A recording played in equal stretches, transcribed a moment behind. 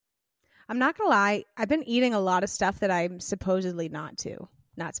I'm not gonna lie. I've been eating a lot of stuff that I'm supposedly not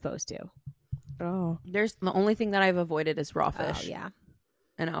supposed to. Oh, There's the only thing that I've avoided is raw fish. Oh yeah.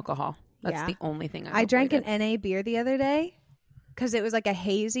 And alcohol. That's the only thing I drank an NA beer the other day because it was like a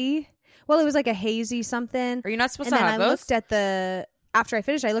hazy. Well, it was like a hazy something. Are you not supposed and to then have I those? looked at after I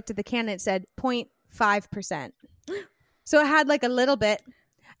finished, I looked at the can and it said 0.5%. So it had like a little bit.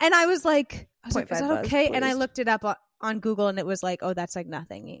 And I was like, is that okay? And I looked it up on Google and it was like, oh, that's like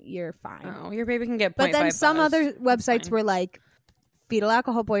nothing. You're fine. Oh, your baby can get 0.5 But then some buzz. other websites were like, fetal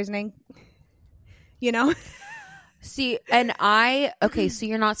alcohol poisoning. You know? See, and so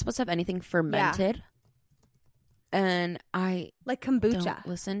you're not supposed to have anything fermented. And I like kombucha. don't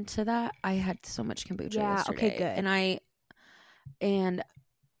listen to that. I had so much kombucha yesterday. Okay, good. And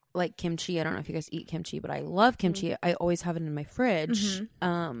like kimchi. I don't know if you guys eat kimchi, but I love kimchi. Mm-hmm. I always have it in my fridge.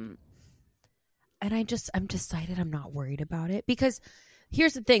 And I'm decided I'm not worried about it because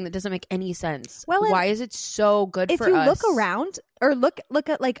here's the thing that doesn't make any sense. Well, why is it so good for us? If you look around or look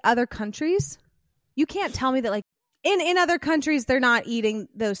at like other countries, you can't tell me that like in other countries they're not eating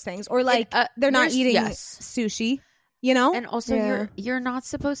those things or like they're not eating sushi, you know? And also you're not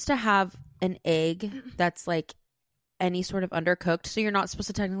supposed to have an egg that's like any sort of undercooked, so you're not supposed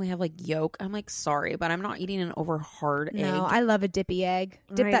to technically have like yolk. I'm like, sorry, but I'm not eating an over hard egg. No, I love a dippy egg.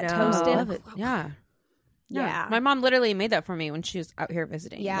 Dip that toast in. I love it. Yeah. My mom literally made that for me when she was out here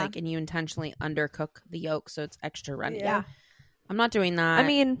visiting. Yeah. Like, and you intentionally undercook the yolk so it's extra runny. Yeah. I'm not doing that. I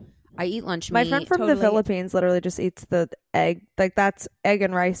mean, I eat lunch meat. my friend from the Philippines literally just eats the egg. Like that's egg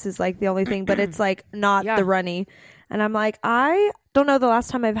and rice is like the only thing, but it's like not the runny. And I'm like, I don't know the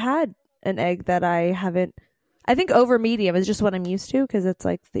last time I've had an egg that I haven't. I think over medium is just what I'm used to because it's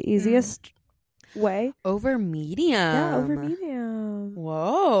like the easiest way. Over medium. Yeah, over medium.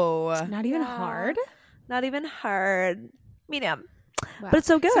 Whoa. Not even hard. Not even hard. Medium. Wow. But it's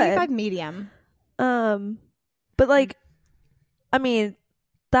so good. 75 medium. But like, I mean,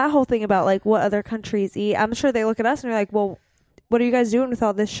 that whole thing about like what other countries eat, I'm sure they look at us and they're like, well, what are you guys doing with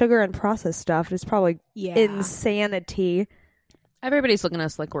all this sugar and processed stuff? It's probably insanity. Everybody's looking at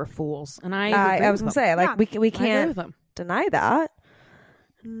us like we're fools. And I was going to say, like, we can't deny that.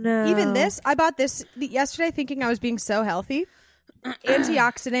 No. Even this, I bought this yesterday thinking I was being so healthy.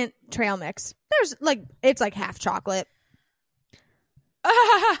 Antioxidant trail mix. It's like half chocolate.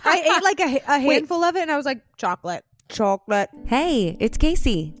 I ate like a handful of it and I was like, chocolate. Hey, it's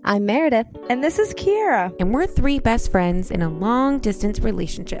Casey. I'm Meredith. And this is Kiera. And we're three best friends in a long-distance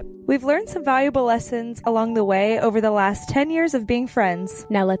relationship. We've learned some valuable lessons along the way over the last 10 years of being friends.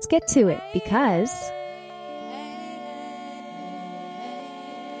 Now let's get to it because...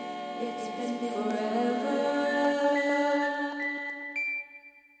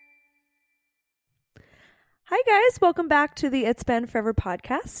 Hi guys, welcome back to the It's Been Forever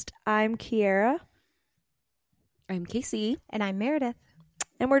podcast. I'm Kiera. I'm Casey. And I'm Meredith.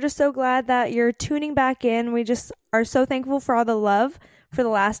 And we're just so glad that you're tuning back in. We just are so thankful for all the love for the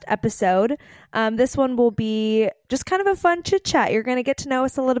last episode. This one will be just kind of a fun chit chat. You're going to get to know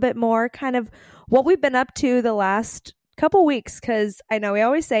us a little bit more, kind of what we've been up to the last couple weeks, because I know we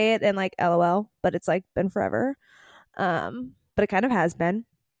always say it and like LOL, but it's like been forever. But it kind of has been.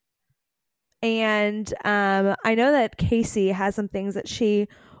 And I know that Casey has some things that she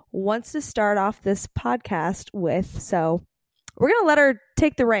wants to start off this podcast with. So we're going to let her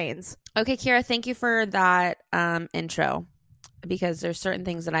take the reins. Okay, Kiera, thank you for that intro, because there's certain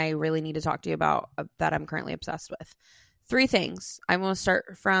things that I really need to talk to you about that I'm currently obsessed with. 3 things. I'm going to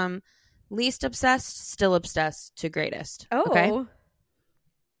start from least obsessed, still obsessed, to greatest. Oh.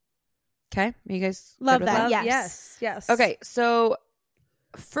 Okay. You guys love that. Yes. Okay. So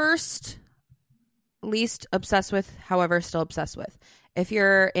first, least obsessed with, however, still obsessed with. If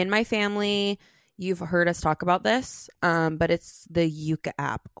you're in my family, you've heard us talk about this, but it's the Yuka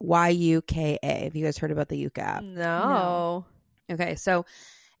app. Yuka. Have you guys heard about the Yuka app? No. Okay, so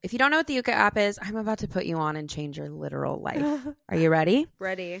if you don't know what the Yuka app is, I'm about to put you on and change your literal life. Are you ready?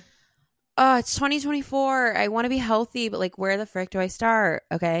 Ready. Oh, it's 2024. I want to be healthy, but like, where the frick do I start?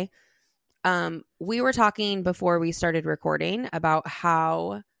 Okay. We were talking before we started recording about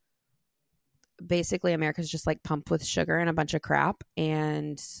how basically America's just like pumped with sugar and a bunch of crap.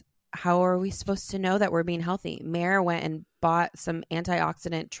 And how are we supposed to know that we're being healthy? Mare went and bought some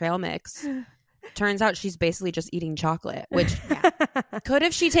antioxidant trail mix. Turns out she's basically just eating chocolate, which could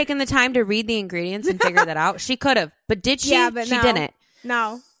have she taken the time to read the ingredients and figure that out? She could have, but did she? Yeah, but she didn't.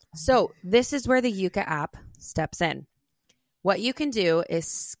 No. So this is where the Yuka app steps in. What you can do is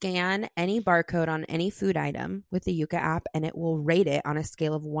scan any barcode on any food item with the Yuka app, and it will rate it on a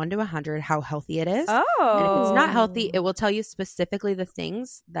scale of 1 to 100 how healthy it is. Oh. And if it's not healthy, it will tell you specifically the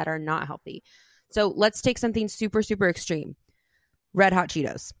things that are not healthy. So let's take something super, super extreme. Red Hot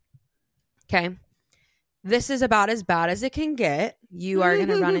Cheetos. Okay. This is about as bad as it can get. You are going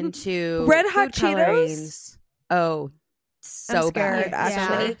to run into Red Hot food Cheetos? colorings. Oh, so I'm scared, bad.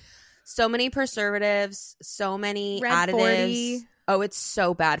 actually. So many preservatives, so many Red additives. 40. Oh, it's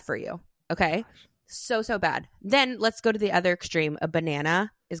so bad for you. Okay. So bad. Then let's go to the other extreme. A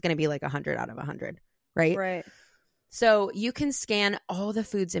banana is going to be like 100 out of 100, right? Right. So you can scan all the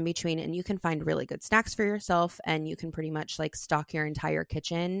foods in between, and you can find really good snacks for yourself, and you can pretty much like stock your entire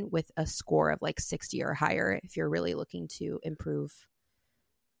kitchen with a score of like 60 or higher if you're really looking to improve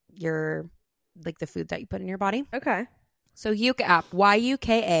your like the food that you put in your body. Okay. So Yuka app,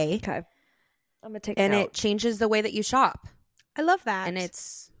 YUKA. Okay. I'm going to take And note. it changes the way that you shop. I love that. And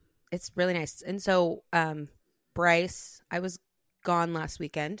it's really nice. And so Bryce, I was gone last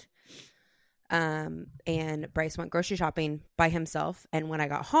weekend. And Bryce went grocery shopping by himself. And when I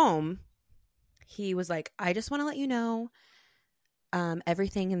got home, he was like, I just want to let you know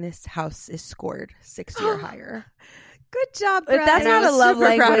everything in this house is scored 60 or higher. Good job, If Brad. that's And I not a was love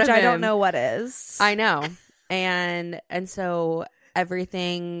super proud language, of I don't him. know what is. I know. And so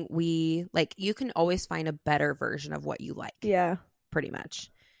everything we like, you can always find a better version of what you like. Yeah. Pretty much.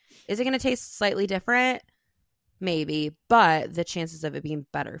 Is it going to taste slightly different? Maybe, but the chances of it being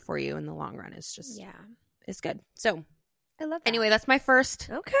better for you in the long run is just it's good. So I love that. anyway, that's my first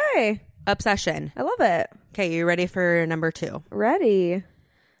Okay. obsession. I love it. Okay, you ready for number 2? Ready.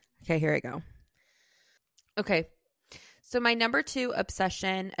 Okay, here I go. Okay, so my number 2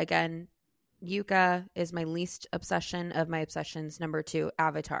 obsession, again, Yuka is my least obsession of my obsessions. Number 2,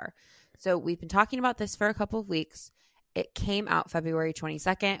 Avatar. So we've been talking about this for a couple of weeks. It came out February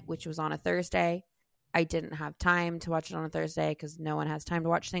 22nd, which was on a Thursday. I didn't have time to watch it on a Thursday because no one has time to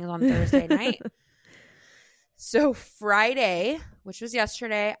watch things on Thursday night. So Friday, which was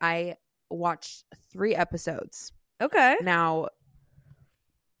yesterday, I watched 3 episodes. Okay. Now,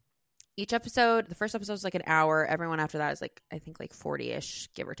 each episode, the first episode was like an hour. Everyone after that is like, I think like 40-ish,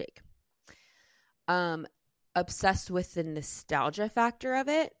 give or take. Obsessed with the nostalgia factor of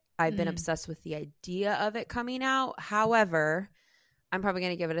it. I've been obsessed with the idea of it coming out. However, I'm probably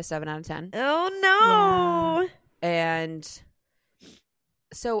going to give it a 7 out of 10. Oh, no. And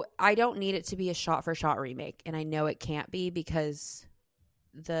so I don't need it to be a shot-for-shot remake. And I know it can't be because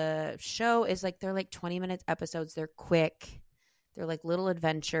the show is like, they're like 20-minute episodes. They're quick. They're like little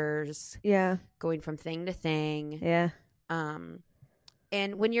adventures Yeah. going from thing to thing. Yeah.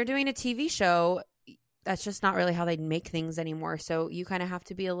 And when you're doing a TV show, that's just not really how they make things anymore. So you kind of have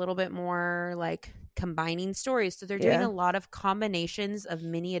to be a little bit more like combining stories. So they're doing Yeah. a lot of combinations of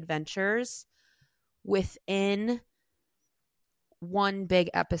mini adventures within one big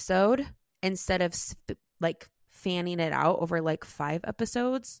episode instead of like fanning it out over like 5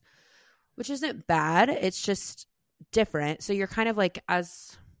 episodes, which isn't bad. It's just different. So you're kind of like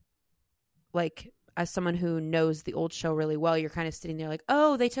as someone who knows the old show really well, you're kind of sitting there like,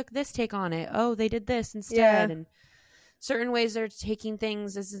 oh, they took this take on it. Oh, they did this instead. Yeah. And certain ways they're taking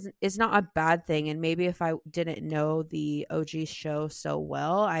things is not a bad thing. And maybe if I didn't know the OG show so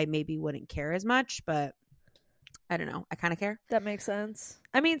well, I maybe wouldn't care as much, but I don't know. I kind of care. That makes sense.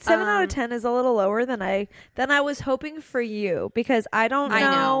 I mean, 7 out of 10 is a little lower than I was hoping for you because I don't I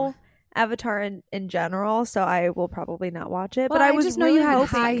know. know Avatar in general, so I will probably not watch it. Well, but I I was just know really you had hoping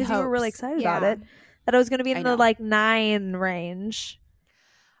high because you were really hopes. excited Yeah. about it that I was going to be I in know. the like 9 range.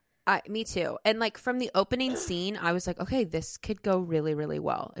 Me too. And like from the opening scene, I was like, okay, this could go really, really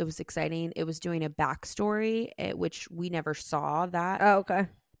well. It was exciting. It was doing a backstory, which we never saw that. Oh, okay.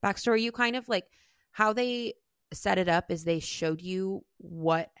 Backstory. You kind of like how they set it up is they showed you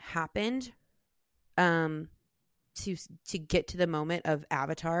what happened to get to the moment of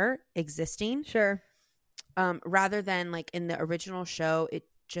Avatar existing, Sure. rather than like in the original show it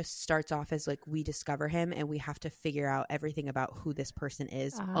just starts off as like we discover him and we have to figure out everything about who this person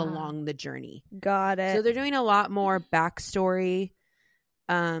is along the journey. Got it. So they're doing a lot more backstory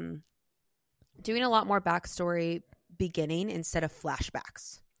beginning instead of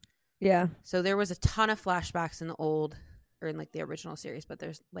flashbacks. yeah. So there was a ton of flashbacks in the old or in like the original series, but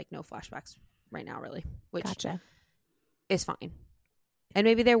there's like no flashbacks right now really, which Gotcha. is fine. And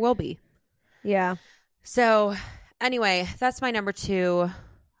maybe there will be. Yeah. So anyway, that's my number 2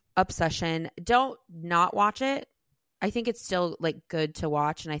 obsession. Don't not watch it. I think it's still like good to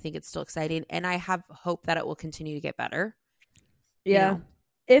watch and I think it's still exciting and I have hope that it will continue to get better. Yeah. You know,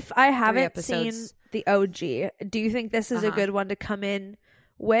 If I 3 haven't episodes. seen the OG. Do you think this is a good one to come in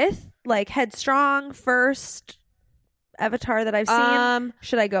with? Like Headstrong first Avatar that I've seen?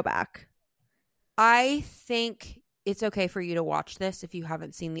 Should I go back? I think it's okay for you to watch this if you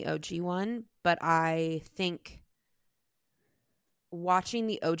haven't seen the OG one, but I think watching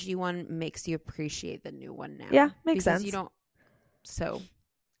the OG one makes you appreciate the new one now. Yeah, makes sense. You don't. So,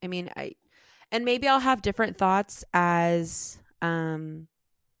 I mean, and maybe I'll have different thoughts as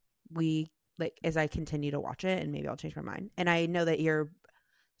as I continue to watch it, and maybe I'll change my mind. And I know that you're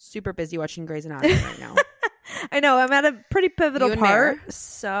super busy watching Grey's Anatomy right now. I know. I'm at a pretty pivotal part.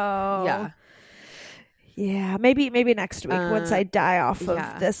 So yeah, maybe next week once I die off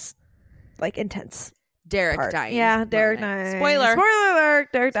of this like intense Derek part. dying. Yeah, Derek dies. Spoiler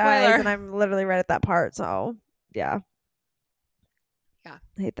alert! Derek dies, and I'm literally right at that part. So yeah, I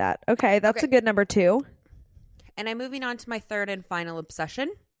hate that. Okay, that's a good number 2. And I'm moving on to my third and final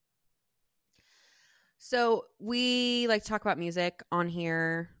obsession. So we like to talk about music on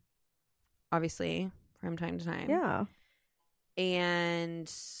here, obviously, from time to time. Yeah. And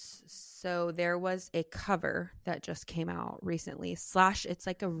so there was a cover that just came out recently. It's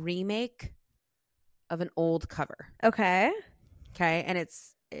like a remake of an old cover. Okay. And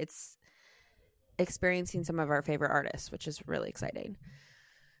it's experiencing some of our favorite artists, which is really exciting.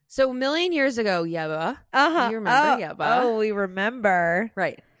 So a million years ago, Yebba. You remember Yebba? Oh, we remember.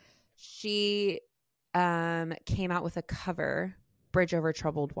 Right. She came out with a cover, Bridge Over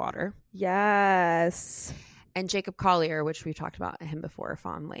Troubled Water. Yes. And Jacob Collier, which we've talked about him before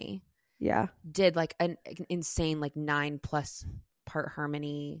fondly. Yeah. Did like an insane 9+ part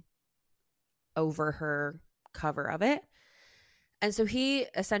harmony over her cover of it. And so he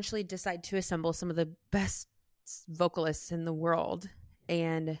essentially decided to assemble some of the best vocalists in the world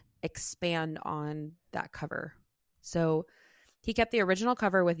and expand on that cover. So he kept the original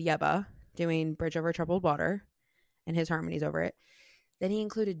cover with Yebba doing Bridge Over Troubled Water and his harmonies over it. Then he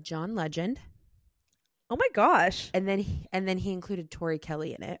included John Legend. Oh my gosh. And then he included Tori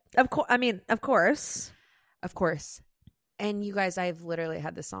Kelly in it. Of course. I mean, of course. Of course. And you guys, I've literally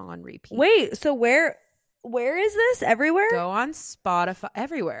had this song on repeat. Wait, so where is this? Everywhere? Go on Spotify.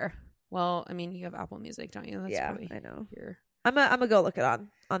 Everywhere. Well, I mean, you have Apple Music, don't you? That's I know. Here. I'm gonna go look it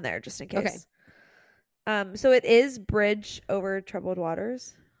on there just in case. Okay. So it is Bridge Over Troubled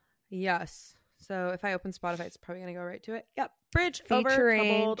Waters. Yes. So if I open Spotify, it's probably going to go right to it. Yep. Bridge featuring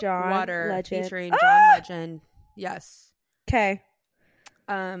Over Troubled John Water. Legend. Featuring John Legend. Yes. Okay.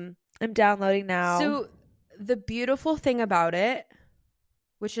 I'm downloading now. So the beautiful thing about it,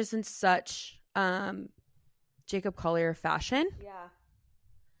 which is in such Jacob Collier fashion,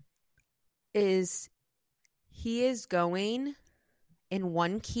 is he is going in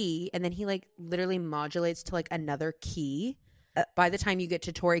one key and then he like literally modulates to like another key by the time you get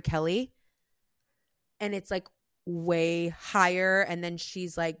to Tori Kelly, and it's like way higher, and then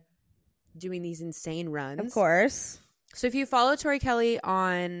she's like doing these insane runs. Of course. So if you follow Tori Kelly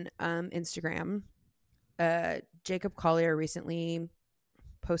on Instagram, Jacob Collier recently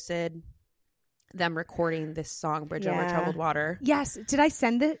posted them recording this song, Bridge Over Troubled Water. Yes. Did I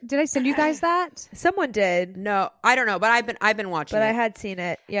send you guys that? Someone did. No, I don't know, but I've been watching but it. I had seen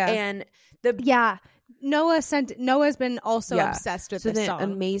it. Yeah. And Noah's been also obsessed with this the song.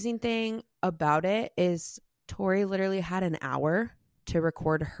 Amazing thing about it is Tori literally had an hour to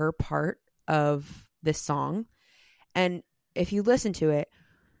record her part of this song. And if you listen to it,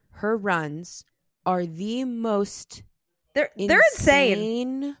 her runs are the most they're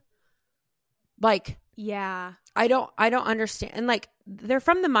insane. Like, yeah. I don't understand. And like, they're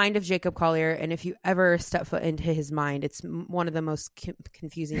from the mind of Jacob Collier, and if you ever step foot into his mind, it's one of the most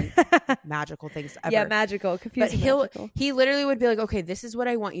confusing magical things ever. Yeah, magical, confusing. But he literally would be like, okay, this is what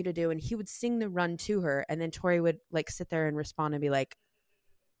I want you to do, and he would sing the run to her, and then Tori would like sit there and respond and be like,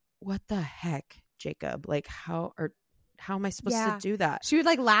 what the heck, Jacob? Like, how am I supposed to do that? She would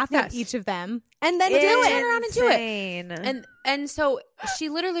like laugh at each of them and then turn around and do it. And so she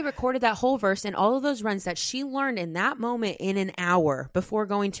literally recorded that whole verse and all of those runs that she learned in that moment in an hour before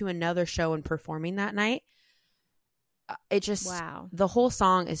going to another show and performing that night. It just, the whole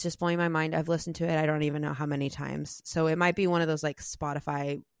song is just blowing my mind. I've listened to it. I don't even know how many times. So it might be one of those like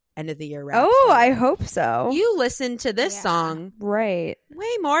Spotify end of the year raps. Oh, I hope so. You listen to this song right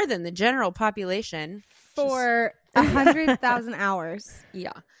way more than the general population for 100,000 hours.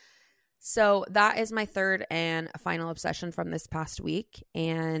 Yeah. So that is my third and final obsession from this past week.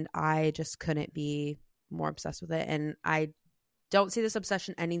 And I just couldn't be more obsessed with it. And I don't see this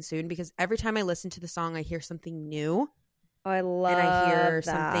obsession ending soon because every time I listen to the song, I hear something new. Oh, I love and I hear that.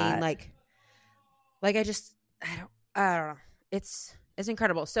 something like I don't know. It's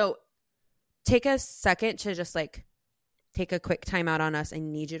incredible. So take a second to just like take a quick time out on us. I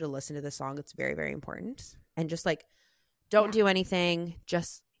need you to listen to the song. It's very, very important. And just like, don't do anything.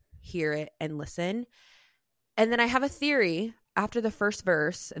 Just hear it and listen. And then I have a theory after the first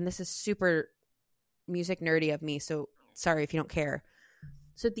verse, and this is super music nerdy of me, so sorry if you don't care.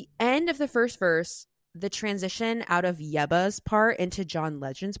 So at the end of the first verse, the transition out of Yeba's part into John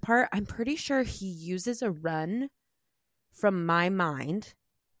Legend's part, I'm pretty sure he uses a run from My Mind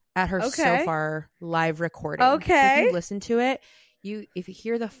at her So Far live recording. Okay. So if you listen to it, if you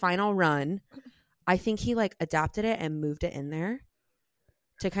hear the final run, I think he like adapted it and moved it in there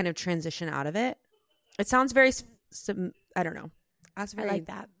to kind of transition out of it. It sounds very, I don't know. I like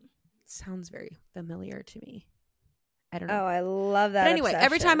that. Sounds very familiar to me. I don't know. Oh, I love that. But anyway, obsession.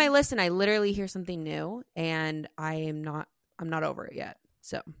 every time I listen, I literally hear something new, and I'm not over it yet.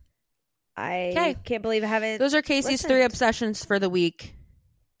 So I can't believe I haven't. Those are Casey's 3 obsessions for the week.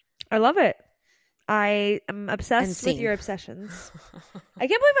 I love it. I am obsessed with your obsessions. I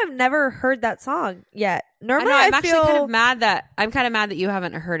can't believe I've never heard that song yet. Normally, I'm actually kind of mad that you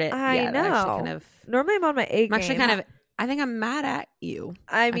haven't heard it yet. I know. Normally, I'm on my A game. I'm actually I think I'm mad at you.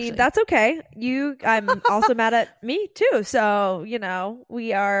 I mean, that's okay. I'm also mad at me too. So,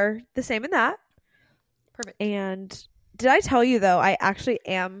 we are the same in that. Perfect. And did I tell you though, I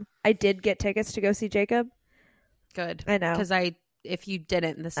did get tickets to go see Jacob. Good. I know. Because if you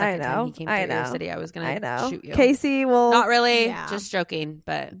didn't the second time he came to your city, I was going to shoot you. Casey will. Not really. Just joking,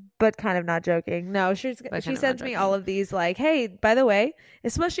 but kind of not joking. No, she sends me all of these like, hey, by the way,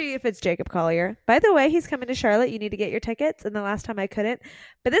 especially if it's Jacob Collier, by the way, he's coming to Charlotte. You need to get your tickets. And the last time I couldn't.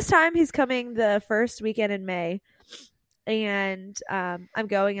 But this time he's coming the first weekend in May. And I'm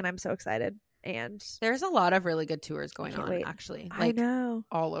going and I'm so excited. And there's a lot of really good tours going on, actually. Like, I know.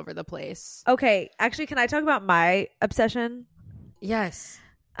 All over the place. Okay. Actually, can I talk about my obsession? Yes.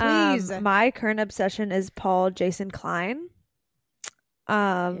 Please. My current obsession is Paul Jason Klein.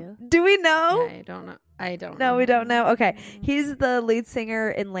 Do we know? I don't know. I don't know. No, we don't know. Okay. He's the lead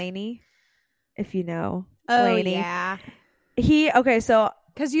singer in Lainey, if you know. Oh, Lainey. yeah. So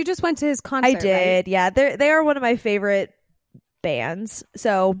because you just went to his concert. I did. Right? Yeah. They are one of my favorite bands.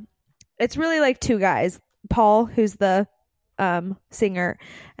 So it's really like 2 guys. Paul, who's the singer,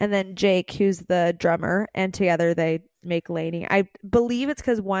 and then Jake, who's the drummer, and together they make Lainey. I believe it's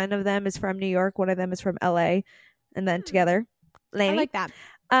because one of them is from New York, one of them is from LA, and then together Lainey. I like that.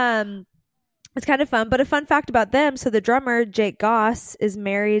 It's kind of fun. But a fun fact about them, so the drummer Jake Goss is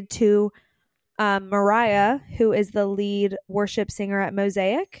married to Mariah, who is the lead worship singer at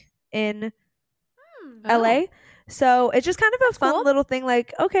Mosaic in LA. So it's just kind of a fun little thing,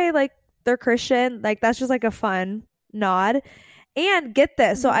 like, okay, like they're Christian, like that's just like a fun nod. And get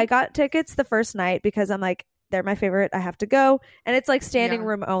this, so I got tickets the first night because I'm like, they're my favorite, I have to go. And it's like standing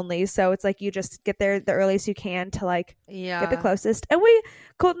room only, so it's like you just get there the earliest you can to like get the closest. And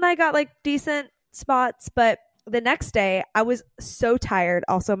Colton and I got like decent spots, but the next day I was so tired,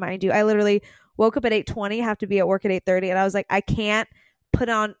 also mind you. I literally woke up at 8:20, have to be at work at 8:30, and I was like, I can't put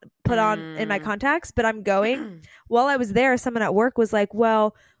on in my contacts, but I'm going. While I was there, someone at work was like,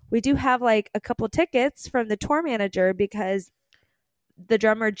 well, we do have like a couple tickets from the tour manager because the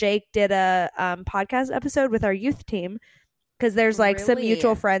drummer Jake did a podcast episode with our youth team because there's like some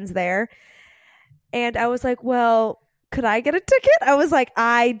mutual friends there. And I was like, well, could I get a ticket? I was like,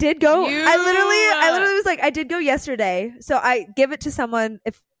 I did go. I literally was like, I did go yesterday. So I give it to someone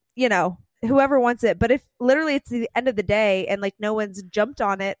if, whoever wants it. But if literally it's the end of the day and like no one's jumped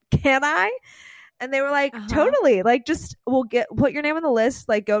on it, can I? And they were like, totally. Like, just put your name on the list.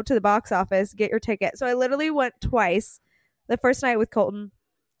 Like, go to the box office, get your ticket. So I literally went twice. The first night with Colton,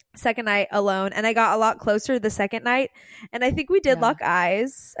 second night alone. And I got a lot closer the second night. And I think we did lock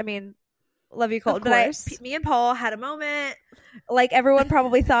eyes. I mean, love you, Colton. But me and Paul had a moment. Like everyone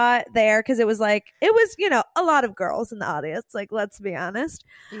probably thought there because it was a lot of girls in the audience. Like, let's be honest.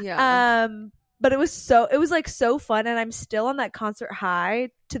 Yeah. But it was like so fun. And I'm still on that concert high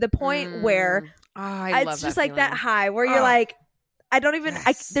to the point where it's just like that high where you're like, I don't even,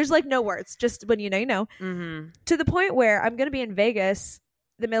 there's like no words, just when you know. Mm-hmm. To the point where I'm going to be in Vegas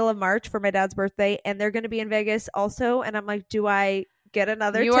the middle of March for my dad's birthday, and they're going to be in Vegas also. And I'm like, do I get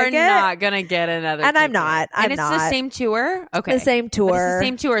another ticket? You are not going to get another and ticket. I'm not. And it's the same tour? Okay. The same tour. But it's the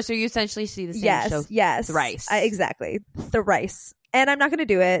same tour, so you essentially see the same show thrice. Exactly. Thrice. And I'm not going to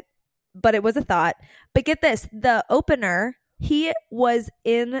do it, but it was a thought. But get this, the opener, he was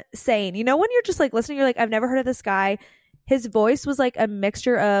insane. You know when you're just like listening, you're like, I've never heard of this guy. His voice was like a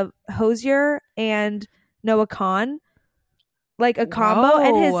mixture of Hozier and Noah Kahan, like a combo.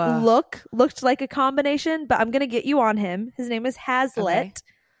 And his looked like a combination, but I'm going to get you on him. His name is Hazlitt.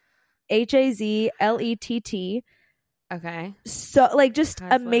 HAZLETT. Okay. So like just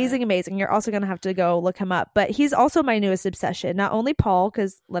Hazlitt. amazing. You're also going to have to go look him up. But he's also my newest obsession. Not only Paul,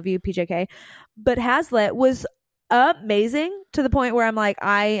 because love you, PJK, but Hazlitt was amazing to the point where I'm like,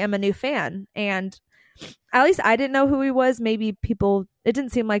 I am a new fan. And at least I didn't know who he was. Maybe people, it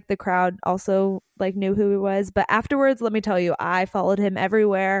didn't seem like the crowd also like knew who he was. But afterwards, let me tell you, I followed him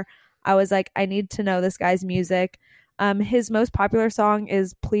everywhere. I was like, I need to know this guy's music. His most popular song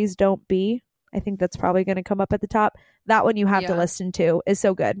is Please Don't Be. I think that's probably going to come up at the top. That one you have to listen to is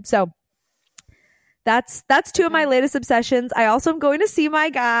so good. So that's two of my latest obsessions. I also am going to see my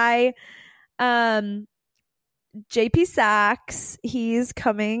guy, JP Sachs. He's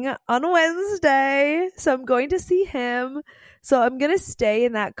coming on Wednesday. So I'm going to see him. So I'm going to stay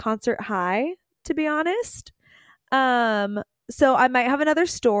in that concert high, to be honest. So I might have another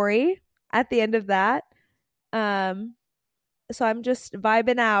story at the end of that. So I'm just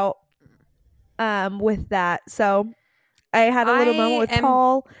vibing out with that. So I had a little moment with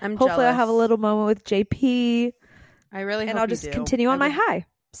Paul. Hopefully jealous. I'll have a little moment with JP. I really hope and I'll you just do. continue on my high.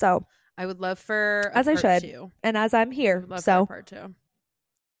 So I would love for as I should. 2. And as I'm here. Love So for part 2.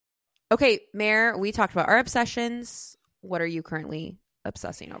 Okay, Mare, we talked about our obsessions. What are you currently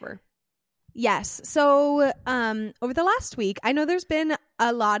obsessing over? Yes. So over the last week, I know there's been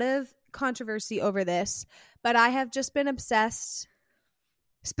a lot of controversy over this, but I have just been obsessed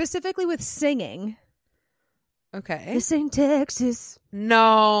specifically with singing. Okay. This ain't Texas.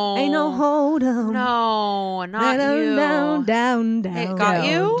 No. Ain't no hold on. No, not you. Down. It got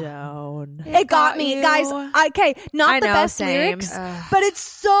you? Down. It got me, you. guys. Okay, not I the know, best same. lyrics, but it's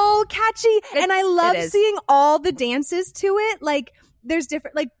so catchy, and I love it is. seeing all the dances to it. Like, there's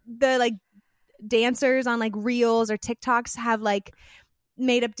different, like the dancers on like Reels or TikToks have like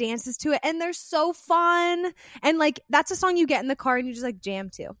made up dances to it, and they're so fun. And like that's a song you get in the car and you just like jam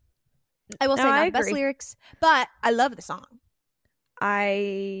to. I will say not the best lyrics, but I love the song.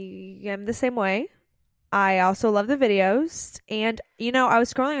 I am the same way. I also love the videos. And, you know, I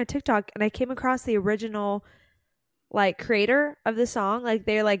was scrolling on TikTok and I came across the original, like, creator of the song. Like,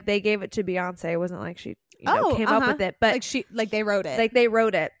 they gave it to Beyonce. It wasn't like she came up with it. But they wrote it. Like, they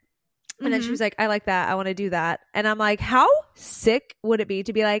wrote it. And then she was like, I like that. I want to do that. And I'm like, how sick would it be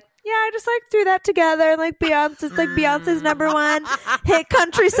to be like, yeah, I just like threw that together. And like Beyonce's like Beyonce's #1 hit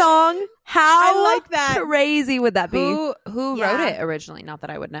country song. How I like that. Crazy would that be? Who wrote it originally? Not that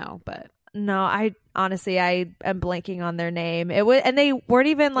I would know, but No, I honestly I am blanking on their name. It was, and they weren't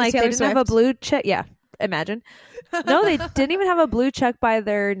even like Taylor they didn't have a Swift? blue check. Yeah, imagine. No, they didn't even have a blue check by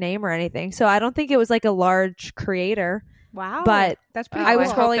their name or anything. So I don't think it was like a large creator. Wow, But that's pretty. I was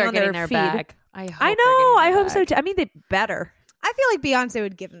hope scrolling they're on getting their their feed. bag. I know. I hope so too. I mean, they better. I feel like Beyonce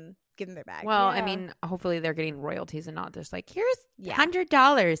would give them their bag. Well, I Yeah. mean, hopefully they're getting royalties and not just like, here's Yeah.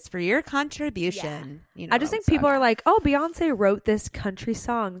 $100 for your contribution. You know, I just think so- people are like, oh, Beyonce wrote this country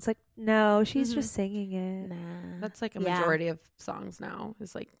song. It's like, no, she's just singing it. Nah. That's like a Yeah. majority of songs now.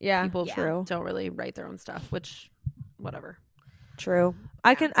 Is like Yeah, people true. don't really write their own stuff, which whatever. True.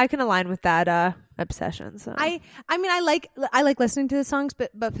 I can align with that obsession. So I mean, I like listening to the songs,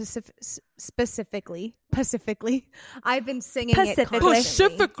 but specifically, I've been singing it constantly.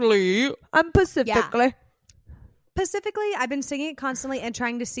 I'm Pacifically. Specifically, I've been singing it constantly and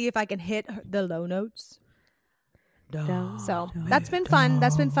trying to see if I can hit the low notes. So that's been fun.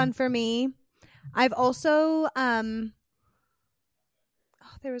 That's been fun for me. I've also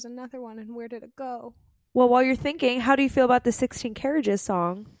there was another one, and where did it go? Well, while you're thinking, how do you feel about the 16 Carriages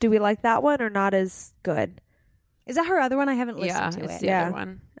song? Do we like that one or not as good? Is that her other one? I haven't listened to it's it. the Yeah. other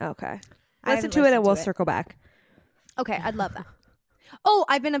one. Okay. I Listen haven't to it listened and we'll to it. circle back. Okay, I'd love that. Oh,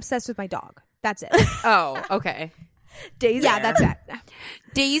 I've been obsessed with my dog. That's it. Oh, okay. Daisy. Yeah, that's it.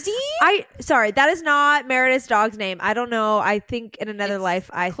 Daisy? Sorry, that is not Meredith's dog's name. I don't know. I think in another It's life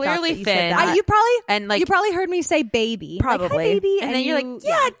I clearly thought that you Finn. said that. You probably heard me say baby. Probably. Like, hi, baby. And then you're like,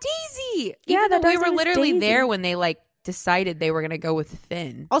 yeah, Daisy. Yeah, Even that though we dog's were name is literally Daisy. there when they like decided they were gonna go with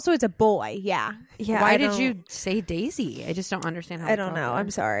Finn. Also, it's a boy. Yeah. Yeah, Why I did don't- you say Daisy? I just don't understand how. I don't know. I'm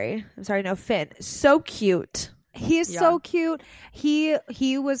sorry. No, Finn. So cute. He is Yeah. so cute. He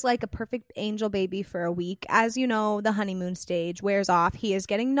was like a perfect angel baby for a week. As you know, the honeymoon stage wears off. He is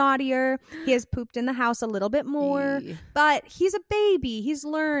getting naughtier. He has pooped in the house a little bit more. But he's a baby. He's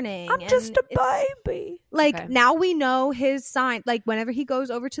learning. I'm just a baby. Like, Okay. now we know his sign. Like, whenever he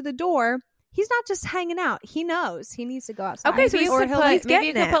goes over to the door, he's not just hanging out. He knows he needs to go outside. Okay, so Maybe he's you could he's put, maybe getting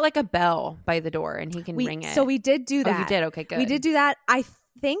you could it. put like a bell by the door and he can ring it. So we did do that. Oh, you did? Okay, good. We did do that. I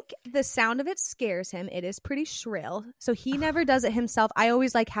think the sound of it scares him. It is pretty shrill. So he never does it himself. I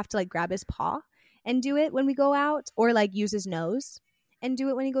always like have to like grab his paw and do it when we go out, or like use his nose. and do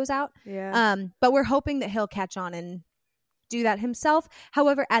it when he goes out. Yeah. But we're hoping that he'll catch on and do that himself.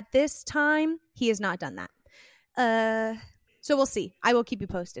 However, at this time, he has not done that. So we'll see. I will keep you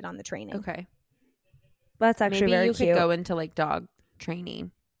posted on the training. Okay. That's actually Maybe very you cute. could go into like dog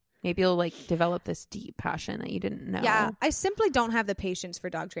training. Maybe you'll like develop this deep passion that you didn't know. Yeah, I simply don't have the patience for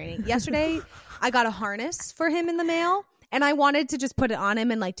dog training. Yesterday, I got a harness for him in the mail, and I wanted to just put it on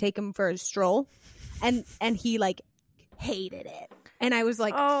him and like take him for a stroll, and he like hated it. And I was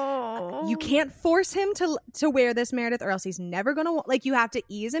like, you can't force him to wear this, Meredith, or else he's never going to, like, you have to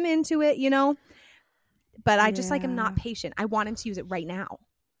ease him into it, you know? But I just like am not patient. I want him to use it right now.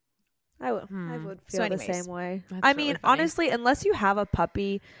 I would feel the same way. That's I really mean, funny. honestly, unless you have a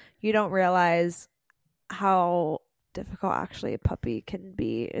puppy, you don't realize how difficult actually a puppy can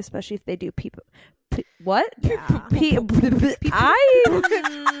be, especially if they do what? Yeah.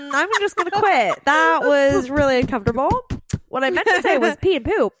 I'm just gonna quit. That was really uncomfortable. What I meant to say was pee and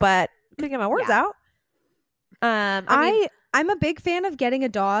poop, but couldn't get my words out. I'm a big fan of getting a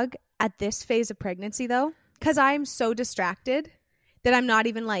dog at this phase of pregnancy, though, because I'm so distracted that I'm not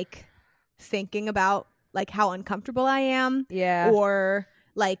even like thinking about like how uncomfortable I am. Yeah. Or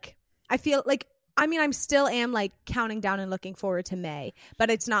like I feel like, I mean, I'm still am like counting down and looking forward to May, but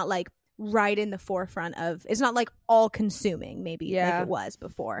it's not like right in the forefront of, it's not like all consuming maybe like it was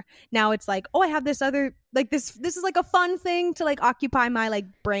before. Now it's like, oh, I have this other, like this is like a fun thing to like occupy my like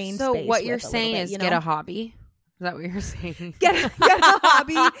brain So space. what you're with a saying little bit, is you get know? a hobby. Is that what you're saying? Get a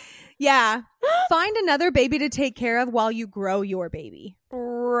hobby. Yeah. Find another baby to take care of while you grow your baby.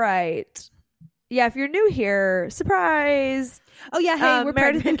 Right. Yeah, if you're new here, surprise. Oh yeah, hey, we're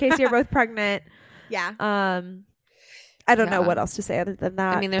Meredith and pregnant. Casey are both pregnant. Yeah. I don't know what else to say other than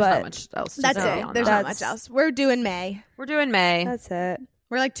that. I mean, there's not much else to That's say it. on There's that. not much else. We're doing May. We're doing May. That's it.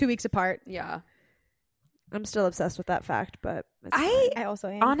 We're like 2 weeks apart. Yeah. I'm still obsessed with that fact, but it's I also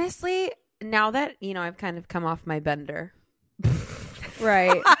am. honestly, now that, you know, I've kind of come off my bender.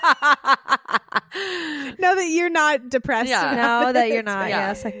 right. Now that you're not depressed. Yeah. Now that you're It's not, fine.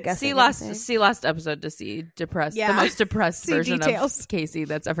 Yeah. second guessing. See last episode to see depressed, Yeah. the most depressed See version details. of Casey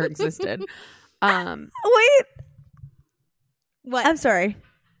that's ever existed. Wait. What? I'm sorry.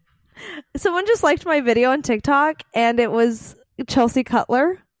 Someone just liked my video on TikTok, and it was Chelsea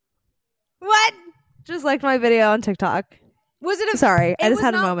Cutler. What? Just liked my video on TikTok. Was it? Sorry, I It just was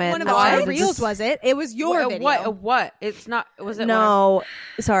had a not moment. One of I our wanted to reels, just- was it? It was your video. What? It's not. Was it? No,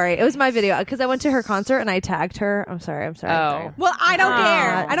 sorry. It was my video because I went to her concert and I tagged her. I'm sorry. Oh. Well, I don't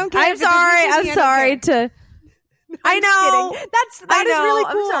care. I don't care. I'm if it's sorry. Disney, I'm I don't sorry care. to. I I'm just know. kidding. That is really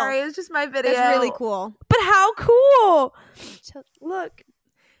cool. I'm sorry. It was just my video. That's really cool. But how cool! Look.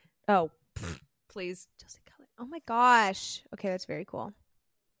 Oh, please. Chelsea Cutler. Oh my gosh. Okay, that's very cool.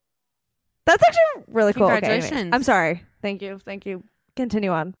 That's actually really cool. Okay, Congratulations. anyways. I'm sorry. Thank you. Thank you.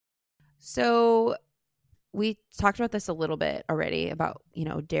 Continue on. So we talked about this a little bit already about, you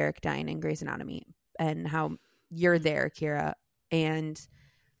know, Derek dying in Grey's Anatomy and how you're there, Kira. And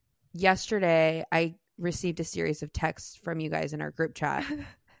yesterday I received a series of texts from you guys in our group chat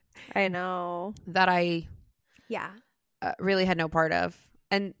I know. that I Yeah. really had no part of.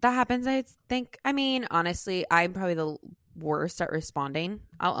 And that happens, I think. I mean, honestly, I'm probably the worst at responding.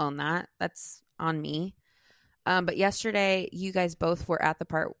 I'll own that. That's on me. But yesterday, you guys both were at the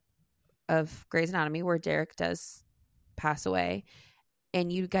part of Grey's Anatomy where Derek does pass away.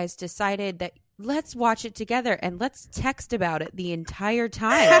 And you guys decided that let's watch it together and let's text about it the entire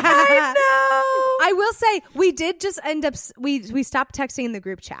time. I know. I will say we did just end up we stopped texting in the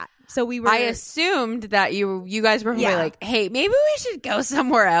group chat. So we were I assumed that you guys were probably Yeah. like, hey, maybe we should go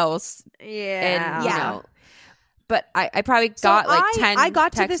somewhere else. Yeah. And, you Yeah. know, but I probably So got like I 10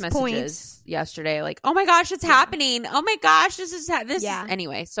 got to text this point- messages yesterday. Like, oh my gosh, it's happening. Oh my gosh, this is Yeah.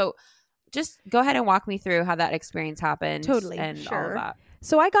 anyway. So just go ahead and walk me through how that experience happened. Totally, And all sure. of that.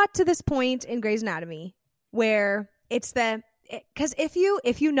 So I got to this point in Grey's Anatomy where it's because if you're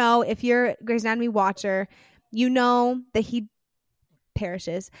a Grey's Anatomy watcher, you know that he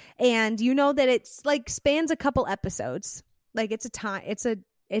perishes, and you know that it's like spans a couple episodes. Like it's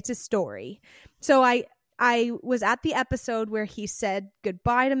a story. So I was at the episode where he said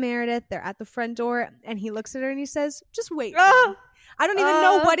goodbye to Meredith. They're at the front door, and he looks at her and he says, "Just wait." for me." I don't even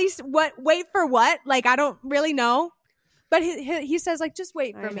know wait for what. Like I don't really know. But he says, like, just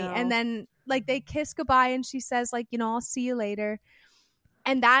wait for I me. know. And then, like, they kiss goodbye, and she says, like, you know, I'll see you later.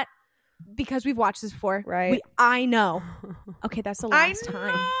 And that, because we've watched this before, Right. I know. Okay, that's the last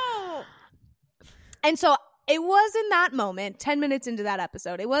time. And so it was in that moment, 10 minutes into that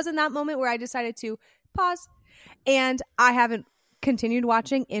episode, it was in that moment where I decided to pause. And I haven't continued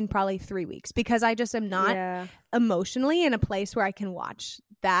watching in probably 3 weeks because I just am not emotionally in a place where I can watch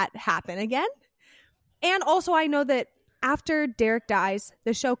that happen again. And also I know that after Derek dies,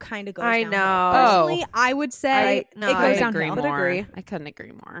 the show kind of goes downhill. Personally, I would say it goes downhill. I couldn't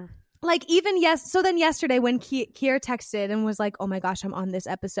agree more. Like even so then yesterday when Kiera texted and was like, oh my gosh, I'm on this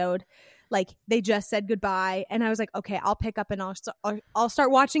episode. Like they just said goodbye. And I was like, okay, I'll pick up and I'll start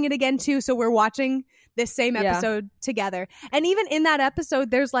watching it again too. So we're watching this same episode together. And even in that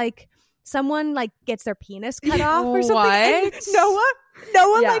episode, there's like someone like gets their penis cut off or something. And Noah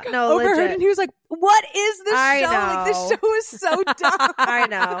overheard legit. And he was like, what is this show? Like this show is so dumb. I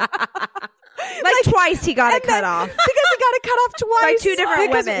know. Like twice he got it cut off. Because he got it cut off twice. By 2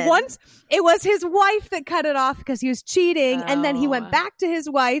 different women. Once it was his wife that cut it off because he was cheating. And then he went back to his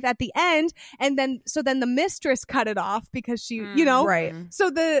wife at the end. And then the mistress cut it off because she, Right.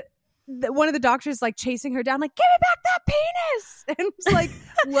 So one of the doctors like chasing her down, like, give me back that penis. And it's like,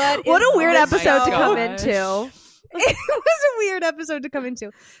 what a weird episode to come into. It was a weird episode to come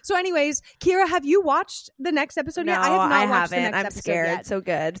into. So anyways, Kiera, have you watched the next episode yet? No, I have not watched the next episode. I'm scared. Yet. So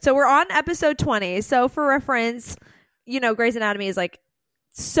good. So we're on episode 20. So for reference, Grey's Anatomy is like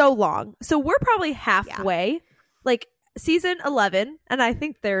so long. So we're probably halfway, like season 11. And I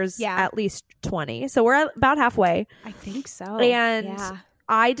think there's at least 20. So we're about halfway. I think so. And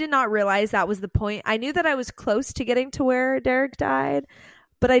I did not realize that was the point. I knew that I was close to getting to where Derek died,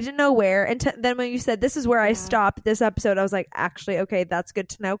 but I didn't know where. And then when you said this is where I stopped this episode, I was like, actually, okay, that's good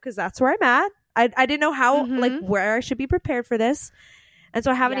to know because that's where I'm at. I didn't know how, like, where I should be prepared for this. And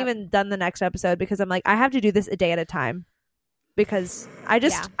so I haven't even done the next episode because I'm like, I have to do this a day at a time because I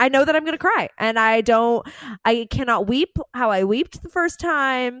know that I'm going to cry. And I cannot weep how I weeped the first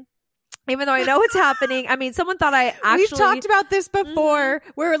time. Even though I know it's happening. I mean, someone thought We've talked about this before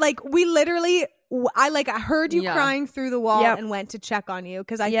where, like, we literally... I heard you crying through the wall and went to check on you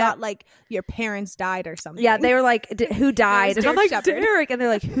because I thought like your parents died or something. Yeah, they were like, who died? And I'm like, Shepherd. Derek. And they're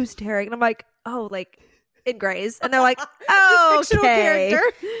like, who's Derek? And I'm like, oh, like in Grey's. And they're like, oh, fictional character.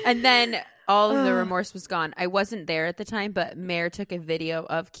 And then all of the remorse was gone. I wasn't there at the time, but Mare took a video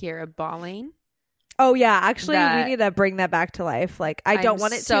of Kiera bawling. Oh yeah, actually, we need to bring that back to life. Like, I don't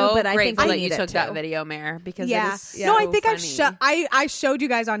want it to, but I think that you took that video, Mare, because it is so no, I think funny. I showed you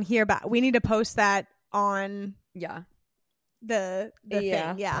guys on here, but we need to post that on the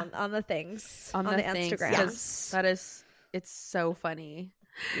thing, on the things, on the Instagram. Yes. It's so funny.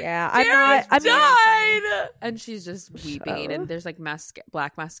 Yeah, I died, and she's just weeping, and there's like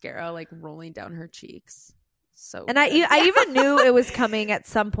black mascara like rolling down her cheeks. So and I even knew it was coming at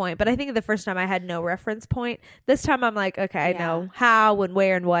some point, but I think the first time I had no reference point. This time I'm like, okay, I know how and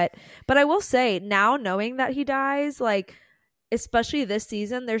where and what. But I will say now, knowing that he dies, like especially this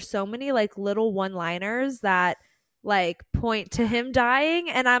season, there's so many like little one-liners that like point to him dying,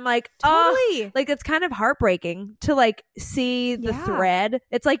 and I'm like, totally. Like it's kind of heartbreaking to like see the thread.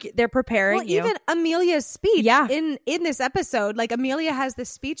 It's like they're preparing you. Even Amelia's speech in this episode, like Amelia has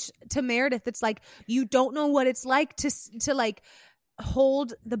this speech to Meredith. It's like, you don't know what it's like to like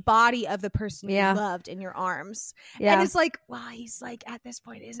hold the body of the person you loved in your arms. And it's like, well, he's like at this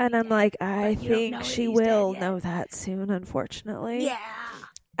point, isn't and he I'm dead? Like, I think she will know that soon, unfortunately. Yeah.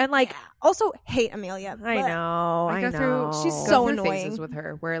 And like, also hate Amelia. I know. She's so annoying with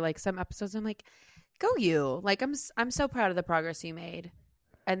her. Where like some episodes, I'm like, go you. Like I'm so proud of the progress you made,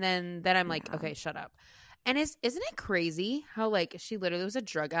 and then I'm like, okay, shut up. And isn't it crazy how like she literally was a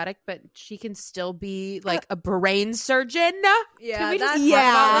drug addict, but she can still be like a brain surgeon? Yeah, can we just talk about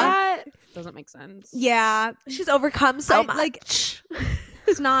that? Doesn't make sense. Yeah, she's overcome so much. Like,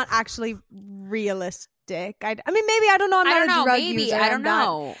 it's not actually realistic. I mean, maybe, I don't know. I'm not a drug user. I don't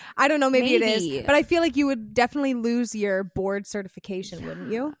know. I don't know. Maybe it is. But I feel like you would definitely lose your board certification,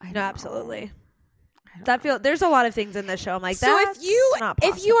 wouldn't you? No, absolutely. There's a lot of things in this show. I'm like, so that's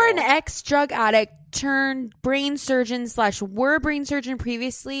if you are an ex-drug addict turned brain surgeon / were a brain surgeon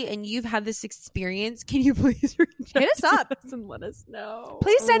previously, and you've had this experience, can you please hit us up and let us know?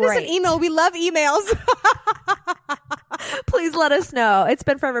 Please send us an email. We love emails. Please let us know. It's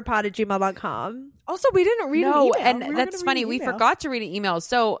beenforeverpod@gmail.com. Also, we didn't read an email. And that's funny. We forgot to read an email.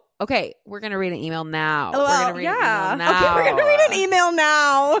 So, okay, we're going to read an email now. Well, we're going to read an email now. Okay, we're going to read an email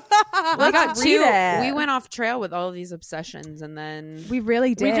now. We got two. We went off trail with all of these obsessions, and then we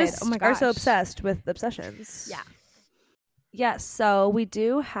really did. We just oh my gosh. are so obsessed with obsessions. Yeah. Yes. So we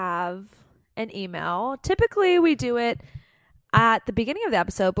do have an email. Typically, we do it at the beginning of the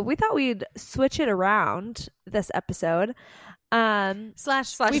episode, but we thought we'd switch it around this episode.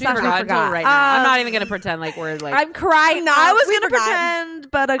 Slash we forgot right now. I'm not even gonna pretend like we're like I'm crying. I was gonna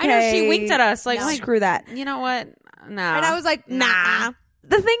pretend, but okay. I know she winked at us like screw that. You know what? No. And I was like, nah.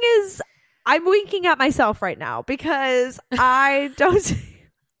 The thing is, I'm winking at myself right now because I don't.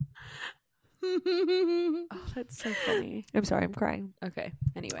 Oh, that's so funny. I'm sorry, I'm crying. Okay.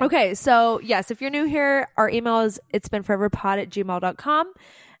 Anyway. Okay, so yes, if you're new here, our email is itsbeenforeverpod@gmail.com.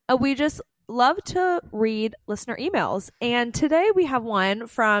 We just love to read listener emails. And today we have one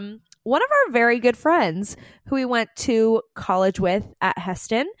from one of our very good friends who we went to college with at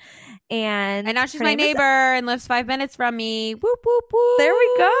Heston. And now she's her my name is- neighbor and lives 5 minutes from me. Whoop, whoop, whoop. There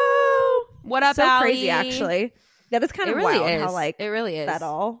we go. What up, So Allie? crazy, actually. That is kind It of really wild is. how like it really is. that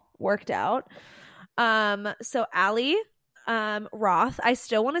all worked out. So Allie Roth, I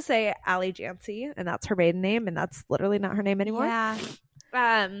still want to say Allie Jancy, and that's her maiden name, and that's literally not her name anymore. Yeah.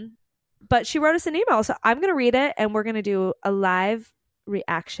 But she wrote us an email, so I'm gonna read it, and we're gonna do a live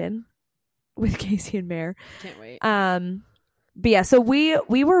reaction with Casey and Mare. Can't wait. But yeah, so we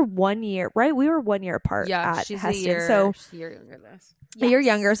were 1 year, right? We were 1 year apart Yeah, at she's Heston. a year. So she's a year younger than us. a year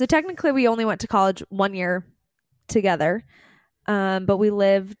younger. So technically we only went to college 1 year together. But we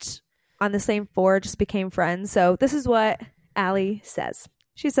lived on the same floor, just became friends. So this is what Allie says.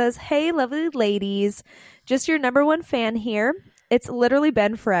 She says, "Hey, lovely ladies, just your number one fan here. It's literally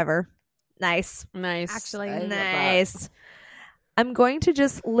been forever." Nice. Nice. Actually, I love Nice. I'm going to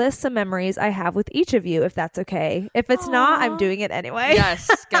just list some memories I have with each of you, if that's okay. If it's not, I'm doing it anyway. that.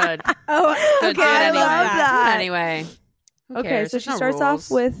 Yes. Good. Oh, Good. okay, Do it I anyway. love Do it that. anyway. Who Okay, cares? so There's she no starts rules.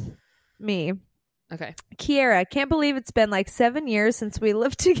 off with me. Okay. Kiera, can't believe it's been like 7 years since we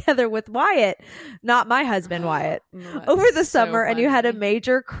lived together with Wyatt, not my husband Wyatt, That's over the so summer, and you had a funny.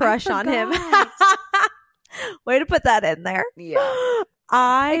 major crush on him. forgot. Way to put that in there. Yeah.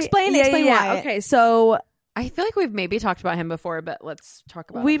 Explain Wyatt. Okay, so I feel like we've maybe talked about him before, but let's talk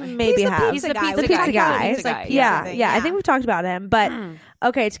about we him. maybe He's the have. He's the pizza pizza guy. The guy. pizza guy. He's like pizza Yeah, thing. yeah, I think we've talked about him. But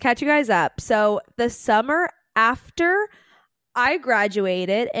okay, to catch you guys up. So the summer after I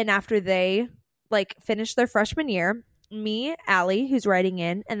graduated and after they like finished their freshman year, me, Allie, who's writing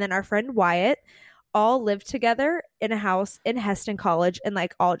in, and then our friend Wyatt all lived together in a house in Heston College and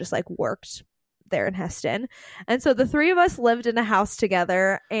like all just like worked there in Heston. And so the three of us lived in a house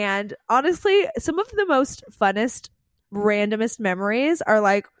together, and honestly, some of the most funnest randomest memories are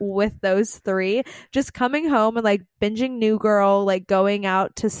like with those three, just coming home and like binging New Girl, like going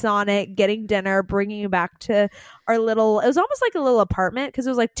out to Sonic, getting dinner, bringing it back to our little, it was almost like a little apartment because it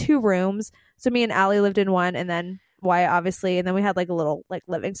was like 2 rooms. So me and Allie lived in one, and then Wyatt obviously, and then we had like a little like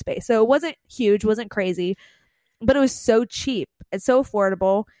living space. So it wasn't huge, wasn't crazy, but it was so cheap and so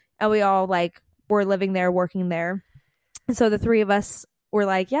affordable, and we all like were living there, working there. And so the three of us were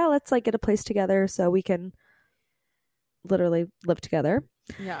like, yeah, let's like get a place together so we can literally live together.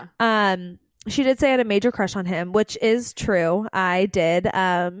 Yeah. She did say I had a major crush on him, which is true. I did.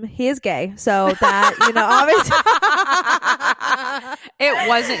 He is gay, so that, you know, obviously It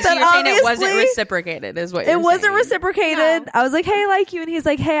wasn't. So That you're saying it wasn't obviously- reciprocated, is what you're it wasn't saying. reciprocated. No. I was like, hey, I like you, and he's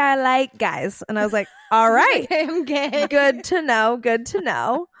like, hey, I like guys, and I was like, all right, I'm gay. good to know. Good to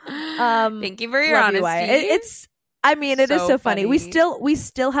know. Thank you for your Love you, honesty. Wyatt. It's. I mean, it is So so funny. We funny.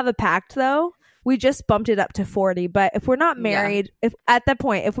 still have a pact though. We just bumped it up to 40. But if we're not married, if at that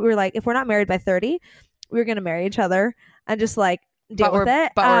point, if we were like, if we're not married by 30, we were gonna marry each other and just like deal with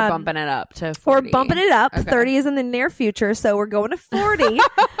it. But we're bumping it up to 40. We're bumping it up. Okay. 30 is in the near future, so we're going to 40.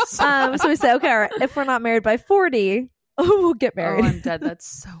 So we said, okay, all right, if we're not married by 40, we'll get Oh, married. I'm dead. That's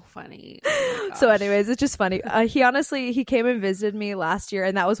so funny. Oh my So gosh. anyways, it's just funny. He came and visited me last year,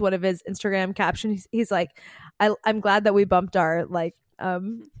 and that was one of his Instagram captions. He's like, I'm glad that we bumped our like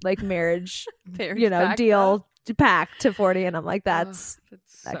marriage, Very you know, back deal pack to 40. And I'm like, that's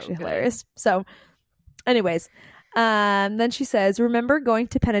that's so actually good. hilarious. So anyways, then she says, remember going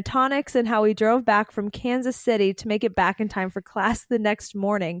to Pentatonics and how we drove back from Kansas City to make it back in time for class the next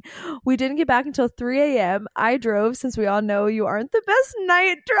morning. We didn't get back until 3 a.m. I drove, since we all know you aren't the best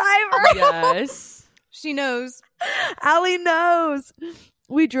night driver. Yes. She knows. Allie knows.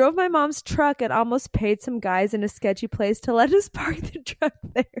 We drove my mom's truck and almost paid some guys in a sketchy place to let us park the truck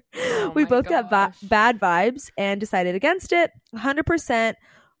there. Oh We my both got gosh. bad vibes and decided against it. 100%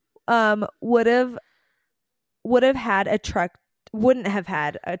 wouldn't have had a truck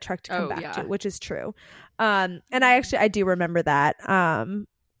to come Oh, back yeah. to, which is true. And I do remember that.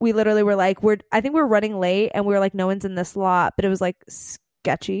 We literally were like, I think we're running late, and we were like, no one's in this lot, but it was like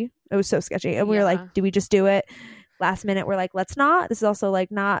sketchy. It was so sketchy. And we were Yeah. like, do we just do it? Last minute, we're like, let's not. This is also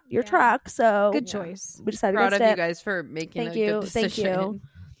like not your Yeah. truck. So Good Yeah. choice. we decided Proud of against you it. guys for making Thank a you. good Thank decision. you.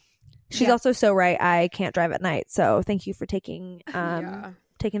 She's Yeah. also so right. I can't drive at night. So thank you for taking Yeah.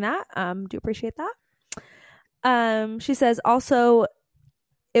 taking that. Do appreciate that. She says also,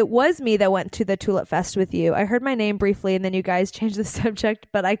 it was me that went to the Tulip Fest with you. I heard my name briefly, and then you guys changed the subject,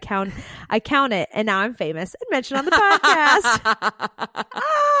 but I count it, and now I'm famous and mentioned on the podcast.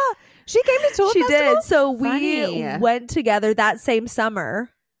 She came to Tulip She Festival? did. So Funny. we went together that same summer.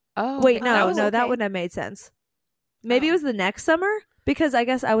 Oh, Wait, okay. no, okay. that wouldn't have made sense. Maybe it was the next summer because I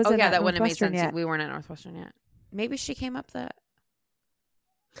guess I was. Oh in yeah, at that wouldn't have made Northwestern sense. yet. We weren't at Northwestern yet. Maybe she came up that.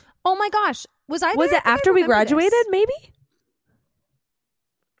 Oh my gosh. Was I Was there? it I think I after we remember this. graduated? Maybe.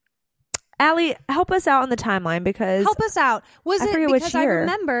 Allie, help us out on the timeline because Help us out. Was I it forget which because I year.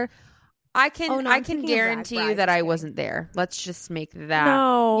 remember? I can Oh, no, I I'm can thinking of guarantee you Bride. that I Just wasn't there. Let's just make that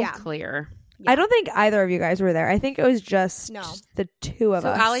no, Yeah. clear. I don't think either of you guys were there. I think it was just No. the two of So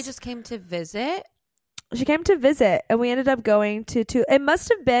us. Allie just came to visit. She came to visit, and we ended up going to two. It must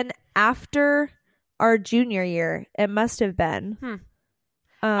have been after our junior year. It must have been.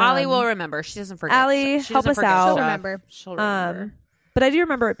 Allie will remember. She doesn't forget. Allie, She help doesn't us forget out. She'll stuff. remember. She'll remember. But I do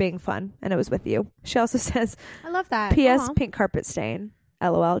remember it being fun, and it was with you. She also says, I love that. "P.S. Aw. Pink carpet stain."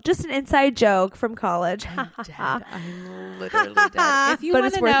 LOL. Just an inside joke from college. I'm dead. I'm literally dead. If you But want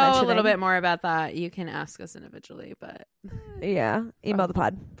it's to worth know a mentioning. little bit more about that, you can ask us individually, but Yeah, email the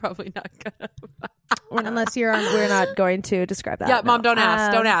pod. probably not gonna. Unless you're on. We're not going to describe that. Yeah, Mom, don't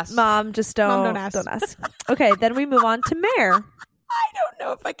ask. Don't ask. Mom, just don't. Mom, don't ask. Don't ask. Okay, then we move on to Mare. I don't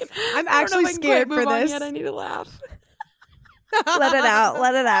know if I can. I'm I don't know actually if I can scared quite move for on this. Yet. I need to laugh. Let it out.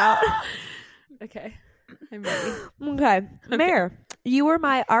 Let it out. Okay, I'm ready. Okay, Mare. You were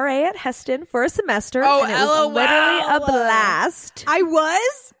my RA at Heston for a semester. Oh, and it was LOL. literally a blast. I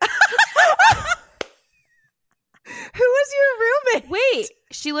was. Who was your roommate? Wait,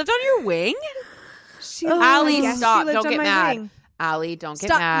 she lived on your wing? She, Allie, yes, stop. she lived Don't on get my mad. wing. Allie, don't get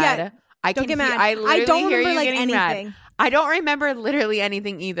Stop. mad. Yeah, I don't can get hear- mad. I literally don't hear remember you like getting anything. mad. I don't remember literally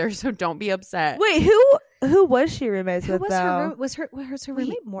anything either, so don't be upset. Wait, who was she roommates Who with was though? her room? Was her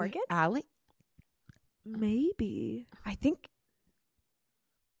roommate Morgan? Allie? Maybe. I think.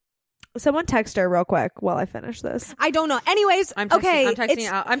 Someone text her real quick while I finish this. I don't know. Anyways, I'm texting, okay. I'm texting,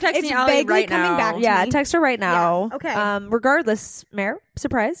 it's texting Allie vaguely right coming now. back to Yeah, me. text her right now. Yeah, okay. Regardless, Mare,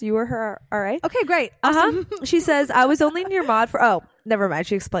 surprise, you were her RA. okay, great. Uh-huh. She says, I was only in your mod for... Oh, never mind.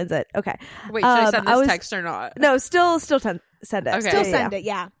 She explains it. Okay. Wait, should I send this was- text or not? No, still send it. Okay. Still Yeah, send yeah. it.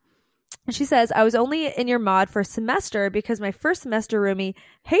 Yeah. She says, I was only in your mod for a semester because my first semester roomie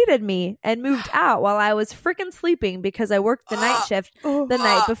hated me and moved out while I was freaking sleeping because I worked the night shift the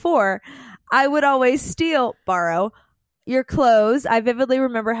night before. I would always borrow your clothes. I vividly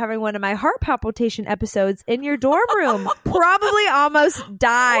remember having one of my heart palpitation episodes in your dorm room. Probably almost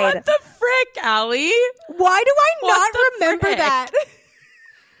died. What the frick, Allie? Why do I What not the remember frick? that?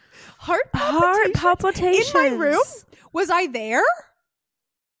 Heart Heart palpitations palpitations in my room? Was I there?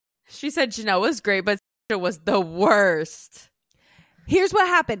 She said Janelle was great, but it was the worst. Here's what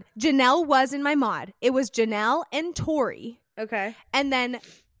happened. Janelle was in my mod. It was Janelle and Tori. Okay. And then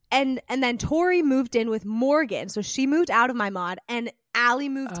Tori moved in with Morgan. So she moved out of my mod and Allie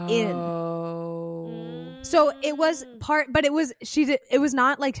moved in. Oh. So it was but it was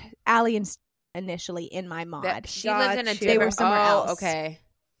not like Allie and initially in my mod. She lives in a Got you. different... They were somewhere else. Okay.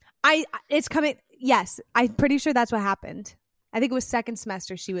 It's coming. Yes, I'm pretty sure that's what happened. I think it was second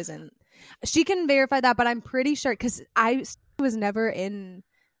semester she was in. She can verify that, but I'm pretty sure because I was never in.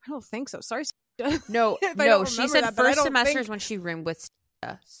 I don't think so. Sorry. No, If I don't she remember said that, but I first don't semester think- is when she roomed with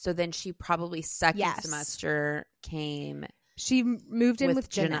Stella. So then she probably second Yes. semester came She moved in with with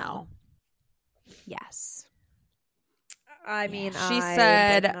Janelle. Yes. I mean, She I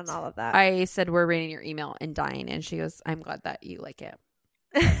said, blame it on all of that. I said, we're reading your email and dying. And she goes, I'm glad that you like it.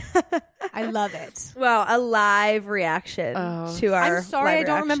 I love it. Well, a live reaction Oh. to our. I'm sorry. I live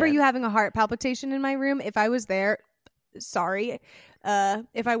don't remember reaction. you having a heart palpitation in my room. If I was there, sorry.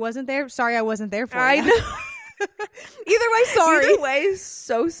 If I wasn't there, sorry I wasn't there for I you. know. Either way, sorry. Either way,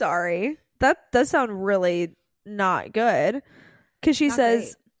 so sorry. That does sound really not good. Because she Not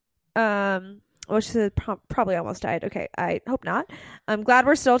says, well, she said probably almost died. Okay, I hope not. I'm glad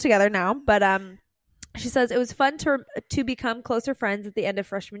we're still together now. But she says it was fun to become closer friends at the end of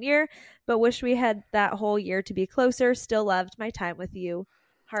freshman year, but wish we had that whole year to be closer. Still loved my time with you.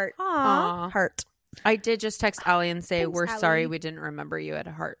 Heart. Aw. Heart. I did just text Allie and say, Thanks, we're Allie. sorry we didn't remember you had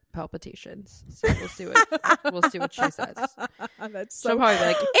heart palpitations. So we'll see what she says. That's She'll probably be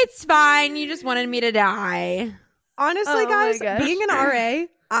like, it's fine. You just wanted me to die. Honestly, Oh my guys, gosh. being an RA,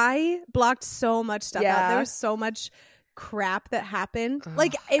 I blocked so much stuff out. Yeah. There was so much crap that happened. Ugh.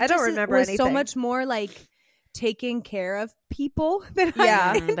 Like, it I don't just remember was so anything. much more like taking care of people that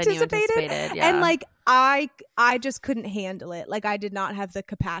Yeah. I Than you anticipated. yeah. And like I just couldn't handle it. Like I did not have the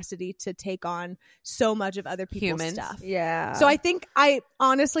capacity to take on so much of other people's Humans. stuff. Yeah. So I think I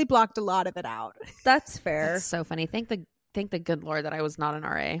honestly blocked a lot of it out. that's fair. That's so funny. Thank the good Lord that I was not an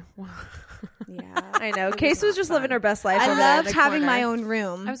RA. Yeah. I know. It was Case was not just fun. living her best life. I over there in loved the having my corner. own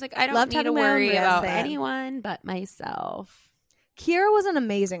room. I was like, I don't Loved need to having my own worry room. about Same. anyone but myself. Kira was an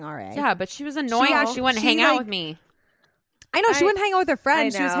amazing RA. Yeah, but she was annoying. She wouldn't hang out with me. I know she I- wouldn't hang out with her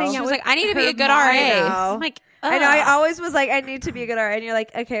friends. I She was know. hanging She out was with like, I need to be her a good mom. RA. I know. I'm like, I know. I ugh. always was like, I need to be a good RA. And you're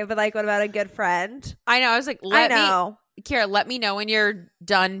like, okay, but like, what about a good friend? I know. I was like, I know. Kira, let me know when you're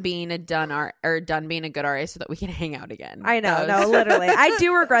done being a done a good RA so that we can hang out again. I know. That was- No, literally. I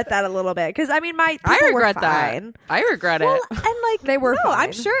do regret that a little bit. Because, I mean, my people I regret were that. fine. I regret Well, it. and like They were no,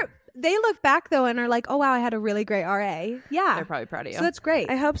 I'm fine. sure they look back though and are like, oh wow, I had a really great RA. Yeah, They're probably proud of you. so that's great.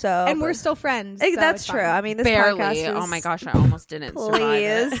 I hope so. and but- we're still friends. Eh, so that's it's true. fine. I mean, this Barely. podcast Oh is- my gosh, I almost didn't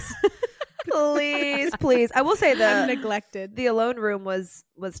survive it. Please. Please. I will say I'm the neglected. alone room was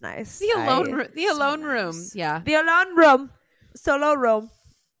nice. The alone So room. nice. Yeah. The alone room. Solo room.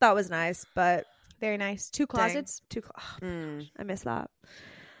 That was nice, but Very nice. 2 closets. I miss that.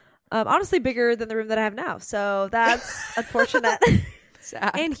 Honestly, bigger than the room that I have now. So that's unfortunate.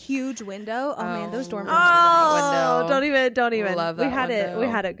 Sad. And huge window. Oh, man, those dorm rooms Oh. are nice. Oh, Window. don't even. Love We that had it. We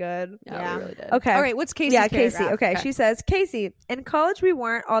window. had it good. Yeah, we really did. Okay. All right, what's Casey's Yeah, Casey. paragraph? Okay. Okay. She says, Casey, in college we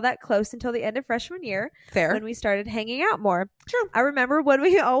weren't all that close until the end of freshman year Fair. when we started hanging out more. True. I remember when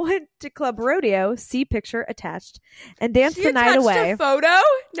we all went to Club Rodeo, see picture attached, and danced She the night attached away. a photo?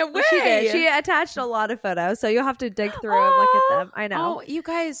 No way. She did. She attached a lot of photos, so you'll have to dig through and look at them. I know. Oh, you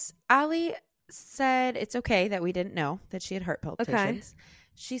guys, Allie said it's okay that we didn't know that she had heart palpitations.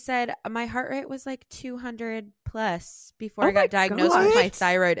 She said my heart rate was like 200 plus before Oh I got my diagnosed with my gosh.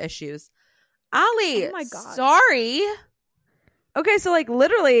 thyroid issues. Allie, Oh my gosh. sorry. Okay, so like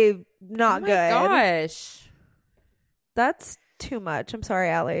literally not Oh my good. gosh. That's too much. I'm sorry,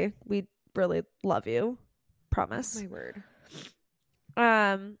 Allie. We really love you. Promise. My word.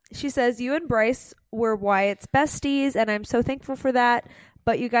 She says you and Bryce were Wyatt's besties, and I'm so thankful for that.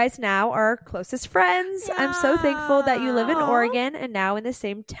 But you guys now are closest friends. I'm so thankful that you live in Aw. Oregon and now in the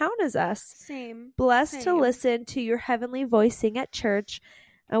same town as us. Same. Blessed to Same. listen to your heavenly voice sing at church.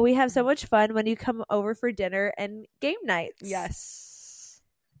 And we have so much fun when you come over for dinner and game nights. Yes.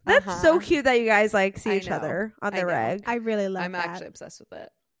 That's so cute that you guys like see I each know. other on I the know. reg. I really love I'm that. actually obsessed with it.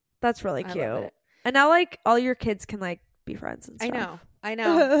 That's really I cute. love it. And now like all your kids can like be friends and I stuff. know. I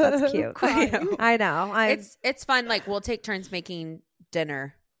know. That's cute. I know. I know. It's fun. Like we'll take turns making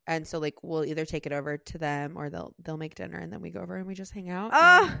dinner, and so like we'll either take it over to them or they'll make dinner, and then we go over and we just hang out.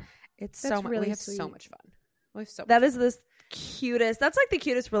 Ah, and it's that's so much. really We have so sweet. much fun. We have so. that much is the cutest. That's like the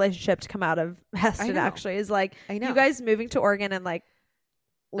cutest relationship to come out of Heston. know. Actually, is like I know. you guys moving to Oregon and like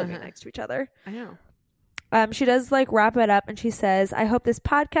living Uh-huh. next to each other. I know. She does like wrap it up and she says, "I hope this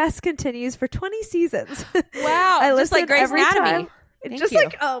podcast continues for 20 seasons." Wow, I just like listen Grey's every Anatomy. time. Thank Just you.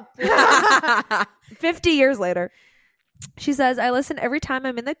 like 50 years later. She says, "I listen every time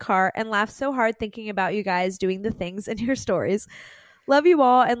I'm in the car and laugh so hard thinking about you guys doing the things in your stories. Love you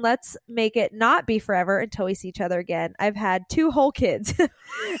all, and let's make it not be forever until we see each other again. I've had 2 whole kids."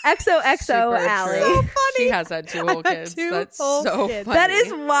 XOXO Super Allie. true. So funny. She has had 2 whole I've had kids. 2 That's whole so kids. funny. That is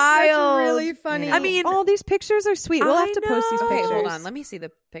That's wild. really funny. I I mean, all these pictures are sweet. We'll I have to post these know. Okay, pictures. hold on. Let me see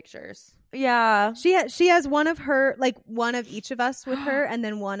the pictures. Yeah. She has one of her, like one of each of us with her, and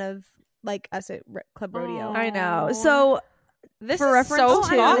then one of like us at Club Rodeo. Aw. I know. So This For is reference so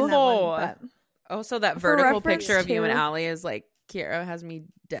to- thoughtful. But Oh, so that For vertical reference picture of you and to- Allie is like Kira has me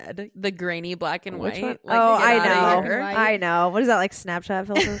dead. The grainy black and Which white. one? Like, Oh, get I outta know. here. Right. I know. What is that, like Snapchat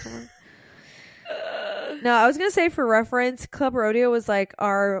filter or something? No, I was gonna say for reference, Club Rodeo was like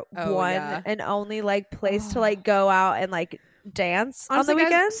our Oh, one yeah. and only like place to like go out and like dance honestly, on the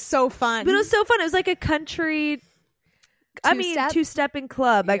guys, weekends. so fun. But it was so fun. It was like a country. I mean, Two-step? two-stepping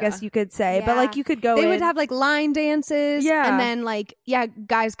club, I Yeah. guess you could say. But Yeah. like you could go they in. would have like line dances, Yeah. and then like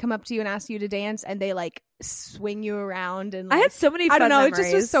guys come up to you and ask you to dance, and they like swing you around. And I like, had so many I fun don't know, it just was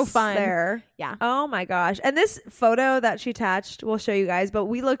memories so fun. there. Yeah. Oh my gosh. And this photo that she attached, we'll show you guys, but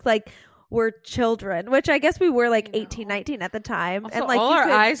we looked like we're children, which I guess we were like 18, 19 at the time. Also, and like all you our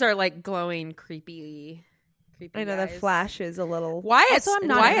could, eyes are like glowing, creepy. I know the eyes. flash is a little. Why's also, I'm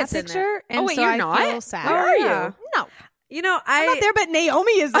not in that Wyatt's in there. picture, and Oh wait, so you're I not. feel sad. Where are you? Yeah. No, You know, I'm not I there, but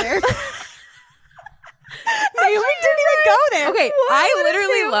Naomi is there. Naomi didn't even go there. Okay, What? I What is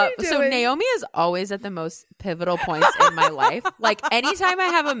literally Naomi love. So doing? Naomi is always at the most pivotal points in my life. Like anytime I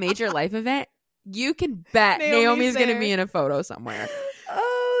have a major life event, you can bet Naomi's Naomi's going to there. be in a photo somewhere.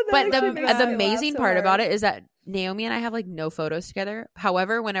 oh, But the amazing part about it is that Naomi and I have like no photos together.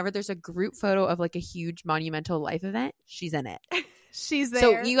 However, whenever there's a group photo of like a huge monumental life event, she's in it. She's there.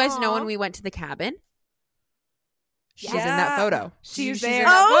 So you guys know when we went to the cabin? She's in that photo. She's there. In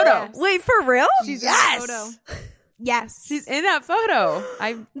that photo. Yes. Wait, for real? She's in that photo. Yes. She's in that photo.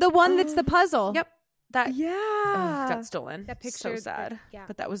 The one that's the puzzle. Yep. That Yeah. got stolen. That picture. So sad. Yeah.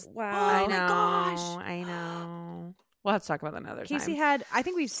 But that was Wow. I Oh my know. gosh. I know. We'll have to talk about that another Casey time. had, I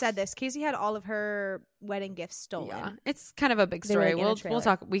think we've said this, Casey had all of her wedding gifts stolen. Yeah. It's kind of a big They were, story. like, in a we'll trailer.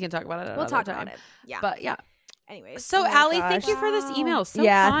 talk. We can talk about it another We'll talk time. about it. Yeah. But yeah. Anyways. So Oh my Allie, gosh. thank you for this email. So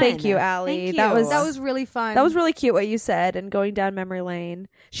yeah, fun. thank you, Allie. Thank That you. was that was really fun. that was really cute what you said, and going down memory lane.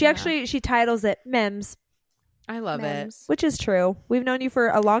 She actually she titles it Mems, I love Mems. which is true. We've known you for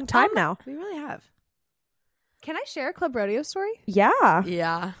a long time now. it. We really have. Can I share a Club Rodeo story? Yeah.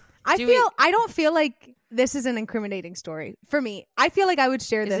 Yeah. I don't feel like this is an incriminating story for me. I feel like I would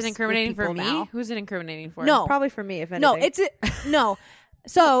share this. Is it incriminating with for people me? now. Who's it incriminating for? No. Probably for me, if anything. No, it's no.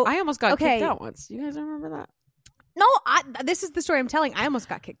 So I almost got okay. kicked out once. You guys remember that? no, this is the story I'm telling. I almost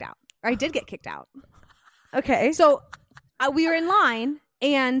got kicked out, or I did get kicked out. okay. So we were in line,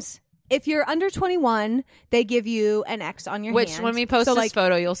 and if you're under 21, they give you an X on your Which, hand. when we post so, this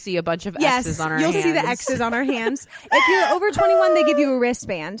photo, you'll see a bunch of yes, X's on our you'll hands. see the X's on our hands. If you're over 21, they give you a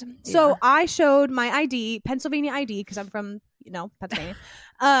wristband. So Yeah. I showed my ID, Pennsylvania ID, because I'm from Pennsylvania,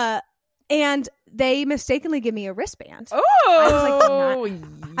 and they mistakenly give me a wristband. Oh,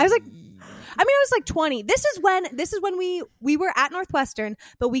 I was like 20. This is when we were at Northwestern,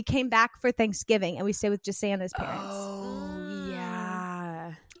 but we came back for Thanksgiving and we stayed with Jasanna's parents. Oh,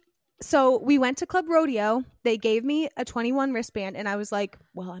 yeah. So we went to Club Rodeo. They gave me a 21 wristband, and I was like,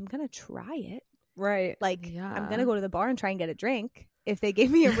 well, I'm going to try it. right. Like, Yeah. I'm going to go to the bar and try and get a drink if they gave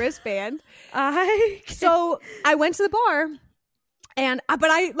me a wristband. I So I went to the bar, and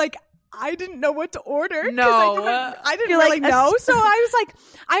I didn't know what to order. 'cause No. I didn't You're really like, know. So I was like,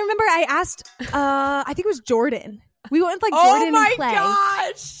 I remember I asked, I think it was Jordan. We went with like Oh Jordan my and Clay.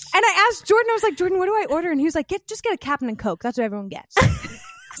 gosh. And I asked Jordan, I was like, Jordan, what do I order? And he was like, just get a Captain and Coke. That's what everyone gets.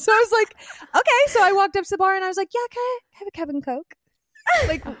 So I was like, okay. So I walked up to the bar and I was like, yeah, can I have a Captain and Coke?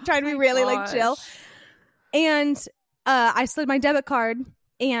 Like trying to be really like chill. And I slid my debit card,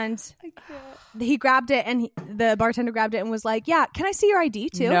 and he grabbed it, and the bartender grabbed it and was like, yeah, can I see your ID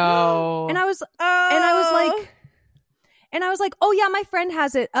too? No. And I was like, oh yeah, my friend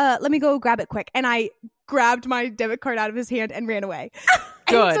has it. Let me go grab it quick. And I grabbed my debit card out of his hand and ran away.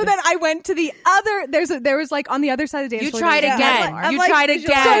 Good. And so then I went to the other. There was like on the other side of the dance You floor. tried there was a again. bar. You tried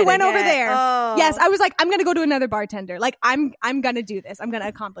again. So I went over there. Oh. Yes, I was like, I'm gonna go to another bartender. Like I'm gonna do this. I'm gonna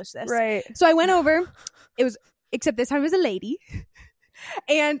accomplish this. Right. So I went over. Except this time it was a lady,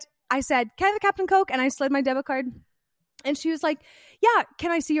 and I said, "Can I have a Captain Coke?" And I slid my debit card, and she was like, "Yeah,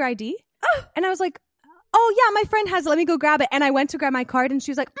 can I see your ID?" And I was like, "Oh yeah, my friend has it. Let me go grab it." And I went to grab my card, and she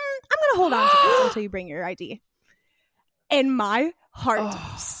was like, "I'm gonna hold on to this until you bring your ID." And my heart,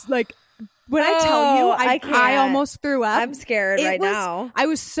 like when I tell you, I can't. I almost threw up. I'm scared It right was- now. I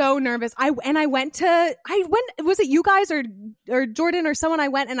was so nervous. I went. Was it you guys or Jordan or someone? I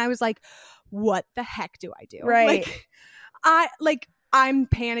went and I was like, what the heck do I do? Right. I'm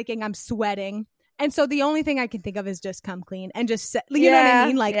panicking. I'm sweating. And so the only thing I can think of is just come clean and just, you know what I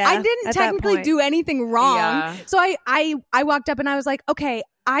mean? Like I didn't at that technically point. do anything wrong. Yeah. So I walked up and I was like, okay,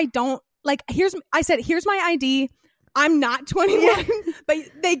 I don't like, here's my ID. I'm not 21, but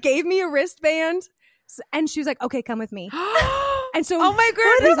they gave me a wristband. And she was like, okay, come with me. And so, oh my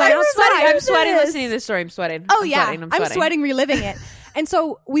goodness, I'm sweating listening to this story. I'm sweating. Oh I'm yeah, sweating. I'm sweating reliving it. And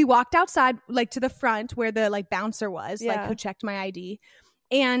so we walked outside, like to the front where the like bouncer was, like who checked my ID,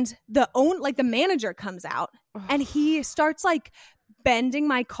 and the manager comes out and he starts like bending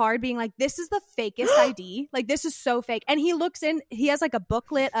my card, being like, "This is the fakest ID. Like this is so fake." And he looks in. He has like a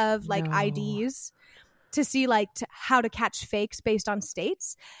booklet of like IDs to see like how to catch fakes based on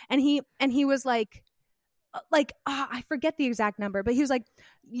states. And he was like I forget the exact number, but he was like,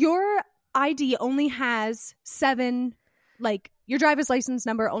 your ID only has 7, like your driver's license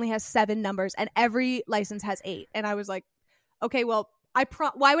number only has 7 numbers and every license has 8. And I was like, okay, well,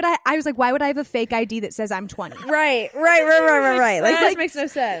 why would I have a fake ID that says I'm 20? Right. Like this makes no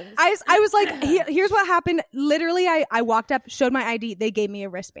sense. I was like, here's what happened. Literally, I walked up, showed my ID. They gave me a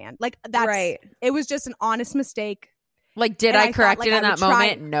wristband. Like that's Right. It was just an honest mistake. Like, did And I I correct thought, it like, in I that would try-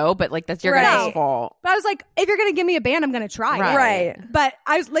 moment? No, but like that's your Right. guys' fault. But I was like, if you're gonna give me a band, I'm gonna try it. Right. But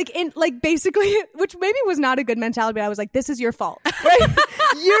I was like, basically, which maybe was not a good mentality. But I was like, this is your fault. You're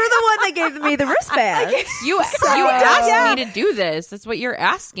the one that gave me the wristband. You asked me to do this. That's what you're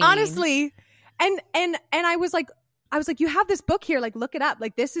asking. Honestly, and I was like, I was like, you have this book here, like look it up.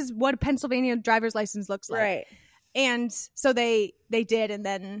 Like this is what a Pennsylvania driver's license looks like. Right. And so they did, and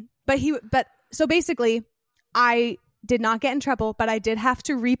then so basically I did not get in trouble, but I did have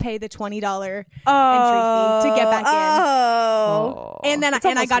to repay the $20 entry fee to get back in. And then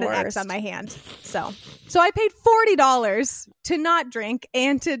I got an X on my hand. So I paid $40 to not drink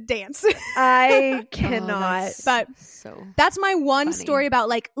and to dance. I cannot. But so that's my one funny. story about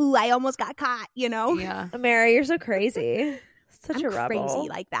like, ooh, I almost got caught, you know? Yeah. Mary, you're so crazy. Such I'm a rebel. crazy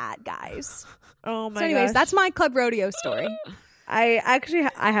like that, guys. Oh my So anyways, gosh. that's my club rodeo story. I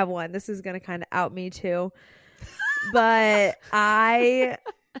have one. This is going to kind of out me too. But I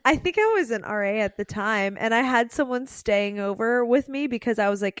think I was an RA at the time, and I had someone staying over with me because I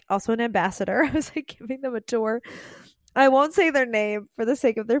was like also an ambassador. I was like giving them a tour. I won't say their name for the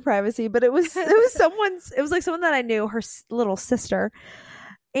sake of their privacy, but it was like someone that I knew, her little sister.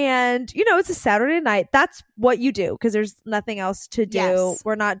 And you know, it's a Saturday night. That's what you do because there's nothing else to do. Yes.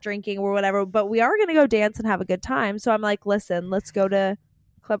 We're not drinking or whatever, but we are going to go dance and have a good time. So I'm like, listen, let's go to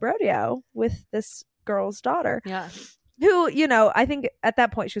Club Rodeo with this girl's daughter. Yeah. Who, you know, I think at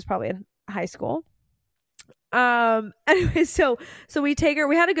that point she was probably in high school. Anyway, so we take her.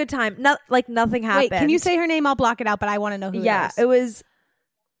 We had a good time. Nothing happened. Wait, can you say her name? I'll block it out, but I want to know who it was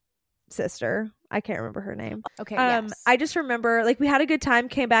sister. I can't remember her name. Okay. Yes. I just remember like we had a good time,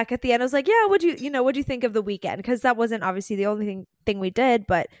 came back at the end. I was like, yeah, what'd you think of the weekend? Because that wasn't obviously the only thing we did,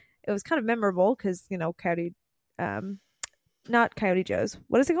 but it was kind of memorable because, you know, not Coyote Joe's.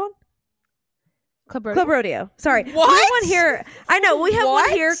 What is it called? Club Rodeo. Sorry. What? We have one here. I know. We have one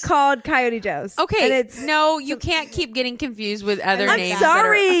here called Coyote Joe's. Okay. No, you can't keep getting confused with other names.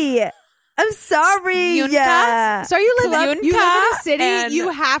 I'm sorry. Yunta? Yeah. So you live in a city. and- You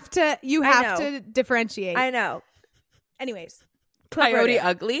have to differentiate. I know. Anyways, Coyote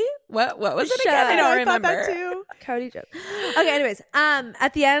Ugly? What was it Shut again? I up. don't I remember. thought that too. Coyote Joe. Okay, anyways,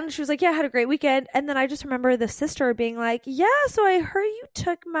 at the end she was like, yeah, I had a great weekend. And then I just remember the sister being like, yeah, so I heard you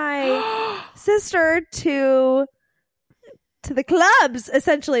took my sister to the clubs,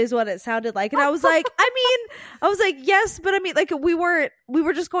 essentially is what it sounded like. And I was like, yes, but I mean, like we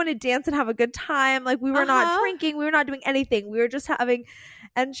were just going to dance and have a good time. Like we were not drinking, we were not doing anything. We were just having.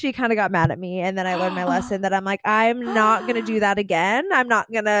 And she kind of got mad at me. And then I learned my lesson that I'm like, I'm not going to do that again. I'm not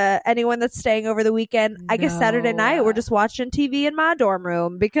going to, anyone that's staying over the weekend, I guess Saturday night, we're just watching TV in my dorm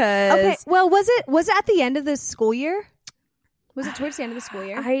room because. Okay. Well, was it at the end of the school year? Was it towards the end of the school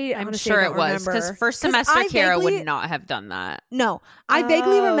year? I'm sure it was because first semester Kara would not have done that. No, I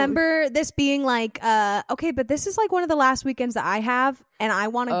vaguely remember this being like, okay, but this is like one of the last weekends that I have, and I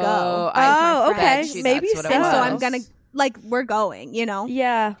want to go. Okay, maybe so. And so I'm gonna we're going, you know?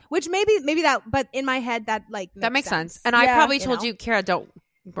 Yeah. Which maybe that, but in my head that that makes sense. And I probably told you, Kara, don't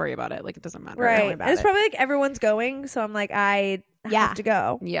worry about it. Like it doesn't matter. Right. And it's probably like everyone's going, so I'm like I have to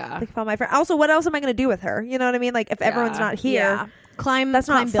go. Yeah. Like if all my friends. Also, what else am I going to do with her? You know what I mean? Like if everyone's not here, that's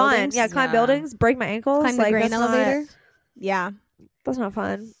not fun. Buildings. Yeah, climb buildings, break my ankles, climb the grain elevator. Yeah, that's not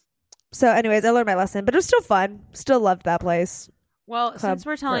fun. So, anyways, I learned my lesson, but it was still fun. Still loved that place. Well, since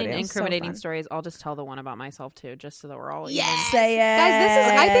we're telling incriminating stories, I'll just tell the one about myself too, just so that we're all even. Say it,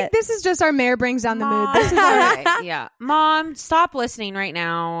 guys. I think this is just our mayor brings down the mood. This is all right. Yeah, Mom, stop listening right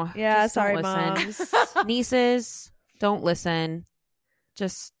now. Yeah, just sorry, moms. Nieces, don't listen.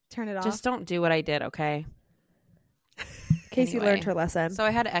 Just turn it off. Just don't do what I did, okay? Casey learned her lesson. So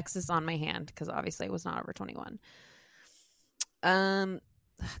I had X's on my hand because obviously I was not over 21.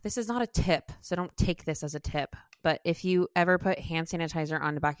 This is not a tip, so don't take this as a tip. But if you ever put hand sanitizer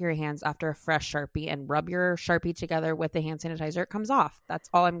on the back of your hands after a fresh Sharpie and rub your Sharpie together with the hand sanitizer, it comes off. That's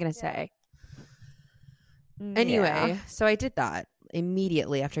all I'm going to say. Anyway, so I did that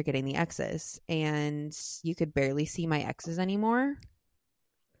immediately after getting the X's, and you could barely see my X's anymore.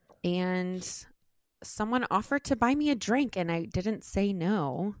 And someone offered to buy me a drink, and I didn't say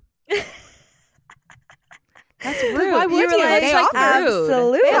no. That's rude. Why would you? That's like rude.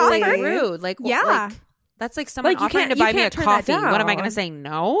 Absolutely. That's like rude. Like yeah. That's like someone offering to buy me a coffee. What am I going to say?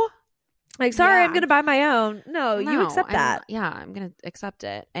 No? Like, sorry, I'm going to buy my own. No, you accept that. I'm going to accept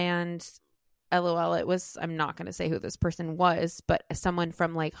it. And LOL, I'm not going to say who this person was, but someone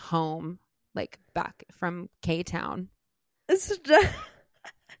from like home, like back from K-Town.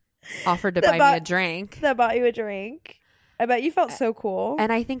 Offered to buy me a drink. That bought you a drink. I bet you felt so cool.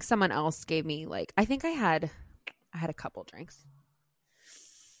 And I think someone else gave me I think I had a couple drinks.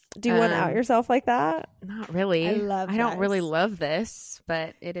 Do you want to out yourself like that? Not really. I don't really love this,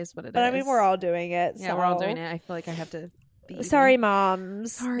 but it is what it is. But I mean, we're all doing it. Yeah, we're all doing it. I feel like I have to be sorry,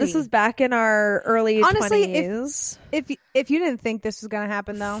 moms. Sorry. This was back in our early 20s. If you didn't think this was going to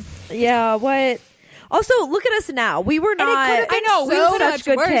happen, though. Yeah, what? Also, look at us now. We were not. I know we were such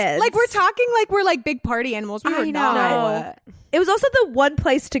good kids. Like we're talking like we're like big party animals. We were not. It was also the one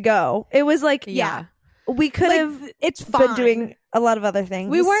place to go. It was like we could have. It's been doing a lot of other things.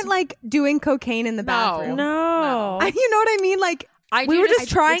 We weren't like doing cocaine in the bathroom. No. You know what I mean? Like we were just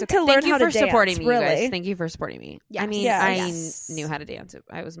trying to learn how to dance. Supporting me, really. you guys. Thank you for supporting me. Yes. I mean, Yes. I knew how to dance.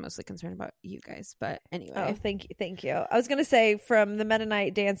 I was mostly concerned about you guys, but anyway. Oh, thank you. I was gonna say from the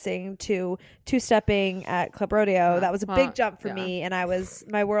Mennonite dancing to two-stepping at Club Rodeo, that was a big jump for me, and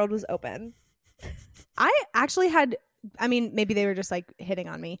my world was open. I actually had. I mean, maybe they were just like hitting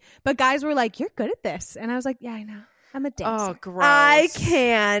on me, but guys were like, "You're good at this," and I was like, "Yeah, I know. I'm a dancer." Oh, gross! I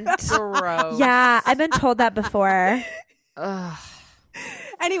can't. Gross. Yeah, I've been told that before. Ugh.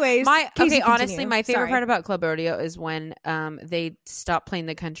 Anyways, honestly, my favorite part about Club Rodeo is when they stopped playing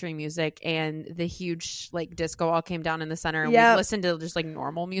the country music and the huge like disco all came down in the center and we listened to just like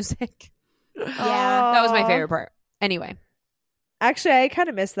normal music. Yeah, that was my favorite part. Anyway, actually, I kind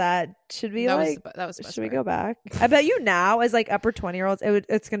of miss that. Should we that was the best should we part. go back? I bet you now, as like upper 20-year-olds,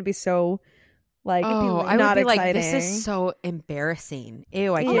 it's going to be so like not I would be exciting. like, this is so embarrassing.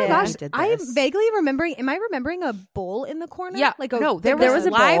 Ew, I Oh can't my gosh, believe I did I am this. vaguely remembering. Am I remembering a bull in the corner? Yeah, like there was a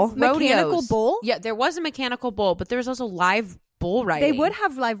live bull. Mechanical rodeos. bull. Yeah, there was a mechanical bull, but there was also live bull riding. They would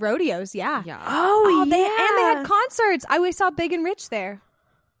have live rodeos. Yeah. Yeah. Oh, They had concerts. I always saw Big and Rich there.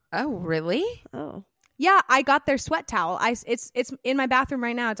 Oh, really? Oh. Yeah, I got their sweat towel. It's in my bathroom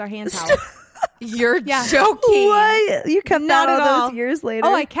right now. It's our hand towel. You're Yeah. joking. What? You kept Not that at all all. those years later?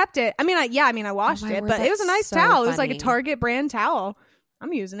 Oh, I kept it. I mean, I washed my it, word, but it was a nice that's so towel. It was like a funny. Target brand towel.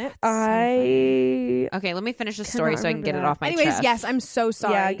 I'm using it. I Okay, let me finish the story Cannot so I can get it remember off my Anyways, chest. yes, I'm so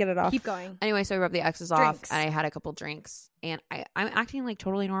sorry. Yeah, get it off. Keep going. Anyway, so I rubbed the X's Drinks. off and I had a couple drinks and I'm acting like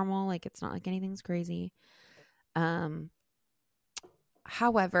totally normal. Like it's not like anything's crazy.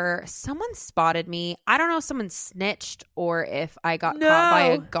 However, someone spotted me. I don't know if someone snitched or if I got caught by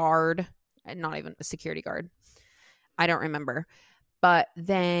a guard, not even a security guard. I don't remember. But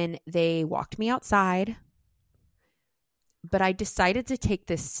then they walked me outside. But I decided to take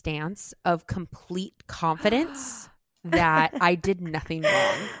this stance of complete confidence that I did nothing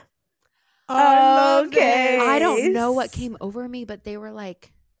wrong. Okay. I don't know what came over me, but they were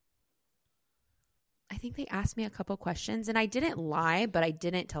like, I think they asked me a couple questions and I didn't lie, but I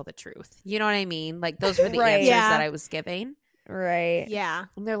didn't tell the truth. You know what I mean? Like those were the Right. answers Yeah. that I was giving. Right. Yeah.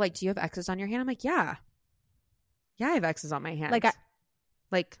 And they're like, do you have X's on your hand? I'm like, yeah. Yeah, I have X's on my hand. Like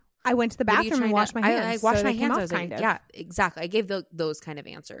like I went to the what are you bathroom and trying washed to- my hands. I so washed they my came hands. off I was like, kind of. yeah, exactly. I gave those kind of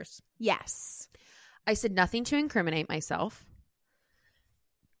answers. Yes. I said nothing to incriminate myself.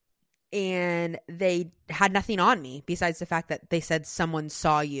 And they had nothing on me besides the fact that they said someone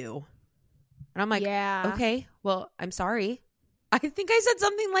saw you. And I'm like, yeah. okay, well, I'm sorry. I think I said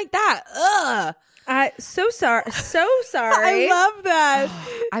something like that. Ugh. So sorry. So sorry. I love that.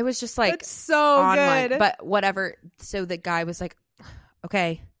 I was just like, That's so on good. one. But whatever. So the guy was like,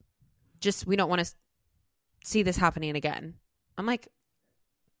 okay, just we don't want to see this happening again. I'm like,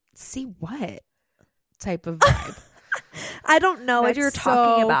 see what type of vibe? I don't know what That's you're so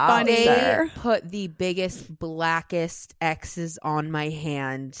talking about. funny. They sir. put the biggest, blackest X's on my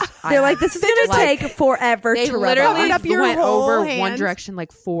hand. They're like, this is going to like- take forever They to rub literally Covered off. up your went whole over one hand. direction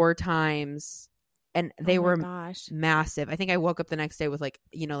like 4 times. And they Oh my were gosh. massive. I think I woke up the next day with like,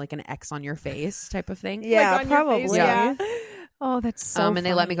 like an X on your face type of thing. Yeah, Like on your probably. face, yeah. Oh, that's so And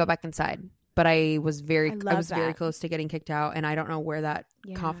they let me funny. go back inside. But I was I love very that. close to getting kicked out, and I don't know where that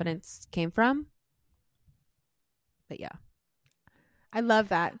Yeah. confidence came from. But yeah. I love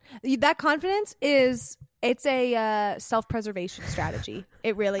that. That confidence it's a self-preservation strategy.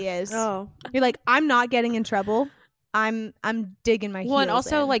 It really is. Oh. You're like, I'm not getting in trouble. I'm digging my heels And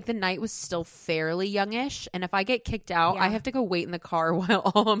also in. like the night was still fairly youngish, and if I get kicked out, Yeah. I have to go wait in the car while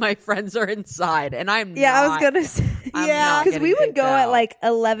all of my friends are inside, and I'm Yeah, not, I was going to say. I'm Yeah. not Because we getting would kicked go at out. like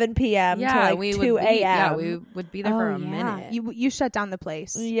 11 p.m. to like we 2 would a.m. Yeah, we would be there for Oh, a yeah. minute. You shut down the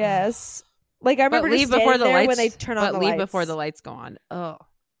place. Yes. Like I But remember leave just before standing the there lights. when they turn on but the leave lights. before the lights go on. Oh,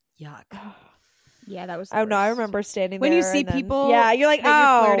 yuck. Yeah, that was. The Oh no, I worst. remember standing When there. you see and then- people yeah, you're like, that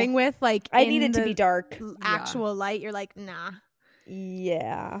oh, you're flirting with, like I in need it to the be dark. actual light. You're like, nah.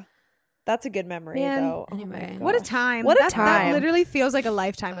 Yeah, that's a good memory Man. though. Oh my Anyway. What a gosh. time! What a That time. literally feels like a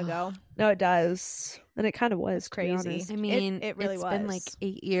lifetime ago. No, it does, and it kind of was It's crazy. crazy. I mean, it really it's been was. like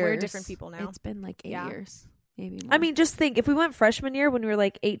 8 years. We're different people now. It's been like 8 Yeah. years, maybe more. I mean, just think if we went freshman year when we were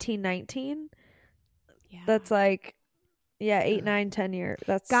like 18, 19, Yeah. that's like, 8, 9, 10 years.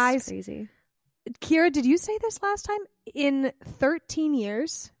 That's Guys, crazy. Kira, did you say this last time? In 13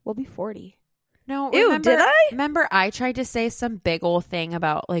 years, we'll be 40. No, Ew, did I? Remember I tried to say some big old thing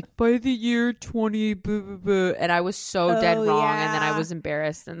about like by the year 20 boo, boo, boo, and I was so dead wrong, and then I was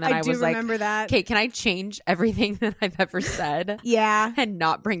embarrassed, and then I was like, remember that. okay, can I change everything that I've ever said Yeah. and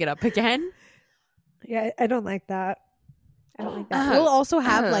not bring it up again? Yeah, I don't like that. I don't like that. We'll also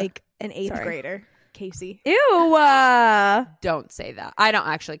have like an 8th grader, Casey. Ew. Don't say that. I don't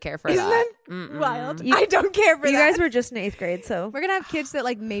actually care for Isn't that. that wild? I don't care for You that. guys were just in 8th grade, so We're gonna have kids that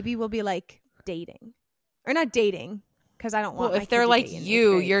like maybe will be like dating, or not dating, because I don't want. Well, my if they're kid to like date in you,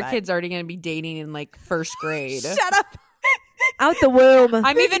 8th grade, your but- kid's already going to be dating in like 1st grade. Shut up. out the womb.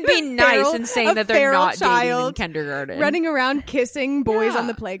 I'm even being nice and saying that they're feral not dating in child kindergarten. running around kissing boys Yeah. on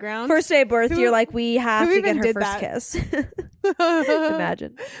the playground. First day of birth, Who- you're like, we have who to get even her did first that? kiss.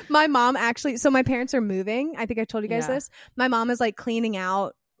 Imagine. My mom actually, so my parents are moving. I think I told you guys Yeah. this. My mom is like cleaning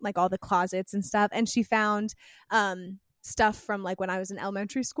out like all the closets and stuff, and she found stuff from like when I was in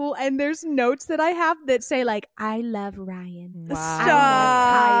elementary school, and there's notes that I have that say like, I love Ryan. Wow. I love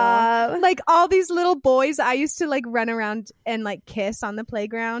Kyle. Stop. Like all these little boys I used to like run around and like kiss on the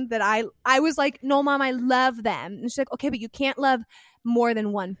playground that I was like, no mom, I love them. And she's like, okay, but you can't love more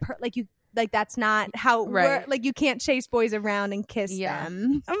than one that's not how Right. like you can't chase boys around and kiss Yeah.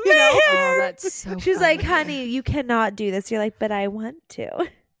 them. Oh, that's so She's funny. like, honey, you cannot do this. You're like, but I want to.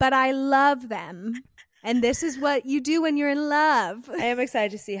 But I love them. And this is what you do when you're in love. I am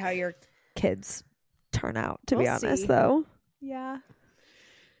excited to see how your kids turn out, to be We'll honest, see. though. Yeah.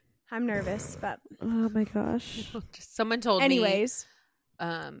 I'm nervous, but Oh my gosh. Someone told anyways.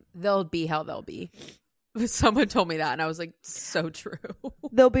 me they'll be how they'll be. Someone told me that, and I was like, so true.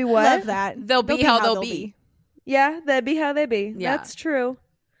 They'll be what? Love that. They'll be how they'll be. Yeah, that'd be how they be. Yeah. That's true.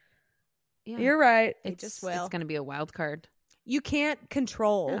 Yeah. You're right. They just will. It's going to be a wild card. You can't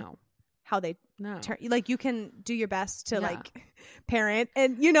control No. how they No. turn. Like you can do your best to Yeah. like parent,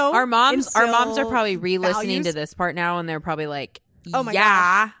 and you know Our moms are instill probably re-listening values. to this part now, and they're probably like, Oh my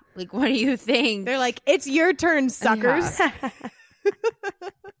yeah. Like, what do you think? They're like, it's your turn, suckers.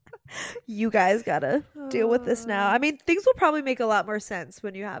 You guys gotta deal with this now. I mean, things will probably make a lot more sense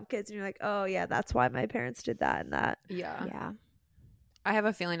when you have kids and you're like, oh yeah, that's why my parents did that and that. yeah. Yeah. I have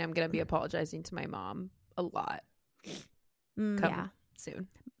a feeling I'm going to be apologizing to my mom a lot come Yeah. soon.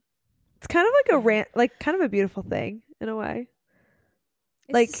 It's kind of like a rant, like kind of a beautiful thing in a way.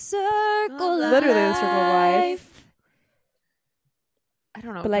 Like, circle literally the circle of life. I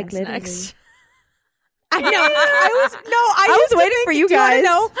don't know. But, What like, comes literally. next. I know. I was waiting for you do guys. You wanna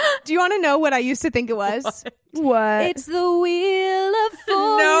know? Do you want to know what I used to think it was? What? It's the wheel of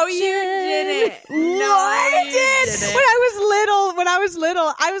fortune. No, you didn't. No, I you did. didn't. When I was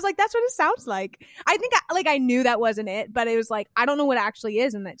little, I was like, "That's what it sounds like." I think, I knew that wasn't it, but it was like, I don't know what it actually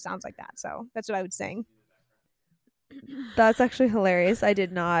is, and it sounds like that. So that's what I would sing. That's actually hilarious. I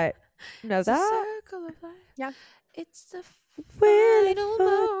did not know It's a that. circle of life. Yeah. It's the Wheel of final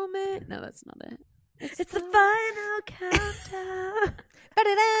moment. No, that's not it. It's the final countdown.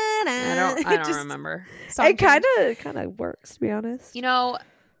 I don't Just remember. song It change. kind of works, to be honest. You know,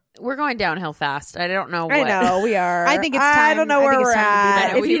 we're going downhill fast. I don't know what. I know we are. I think it's I time. don't know I where think it's we're time to do that. at.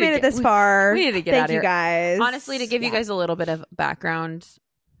 I know, If we you need to made it get- this far, we need to get thank out of you here. guys. Honestly, to give you guys a little bit of background,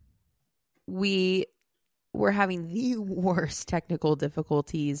 we were having the worst technical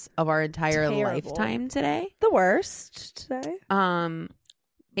difficulties of our entire Terrible. lifetime today. the worst today.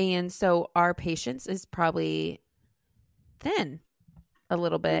 And so our patience is probably thin a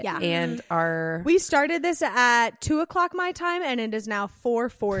little bit. Yeah. And our We started this at 2:00 my time, and it is now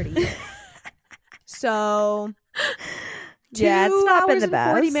 4:40. So Yeah, it's 2 not been hours the and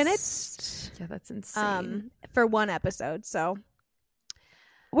best. 40 minutes yeah, that's insane. for one episode. So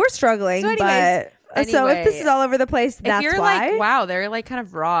We're struggling, So anyways- but so if this Anyway, is all over the place, if that's you're why. like, wow, they're like kind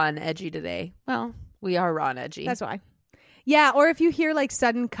of raw and edgy today. Well, we are raw and edgy. that's why. Yeah, or if you hear like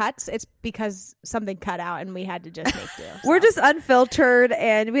sudden cuts, it's because something cut out and we had to just make do. We're So. just unfiltered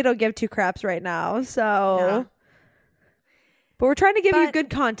and we don't give two craps right now. So, No. but we're trying to give you But- good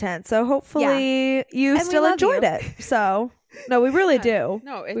content. So hopefully you And we still love enjoyed you. it. So, no, we really do.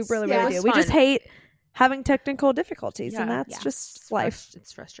 No, We it's really, yeah, really do. it's We just fun. hate having technical difficulties, and Yeah. that's Yeah. just life.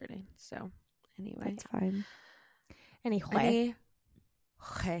 It's frustrating. So anyway. That's fine. Anyway.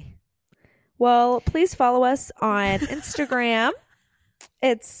 Okay. Well, please follow us on Instagram.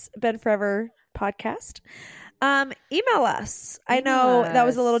 It's Been Forever Podcast. Email us. I know Email that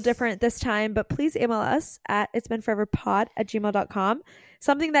was a us. little different this time, but please email us at itsbeenforeverpod@gmail.com.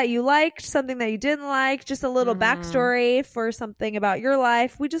 Something that you liked, something that you didn't like, just a little backstory for something about your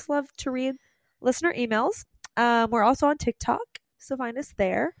life. We just love to read listener emails. We're also on TikTok, so find us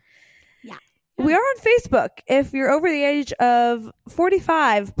there. Yeah. We are on Facebook. If you're over the age of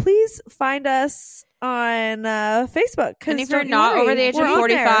 45, please find us on Facebook. And if you're not over the age of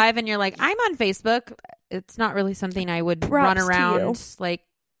 45 and you're like, I'm on Facebook, it's not really something I would run around like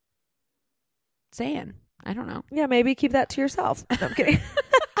saying. I don't know. Yeah, maybe keep that to yourself. No, I'm kidding.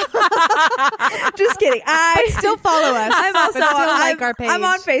 Just kidding. But still follow us. I'm also like our page. I'm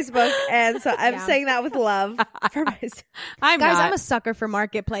on Facebook, and so I'm saying that with love for myself. I'm a sucker for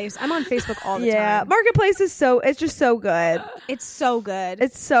Marketplace. I'm on Facebook all the time. Yeah, Marketplace is it's just so good. It's so good.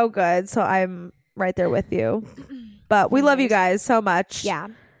 It's so good. So I'm right there with you. But we love you guys so much. Yeah.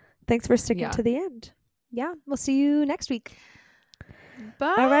 Thanks for sticking to the end. Yeah. We'll see you next week.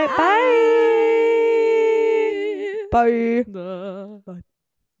 Bye. All right. Bye. Bye.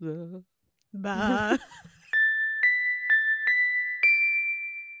 Bye.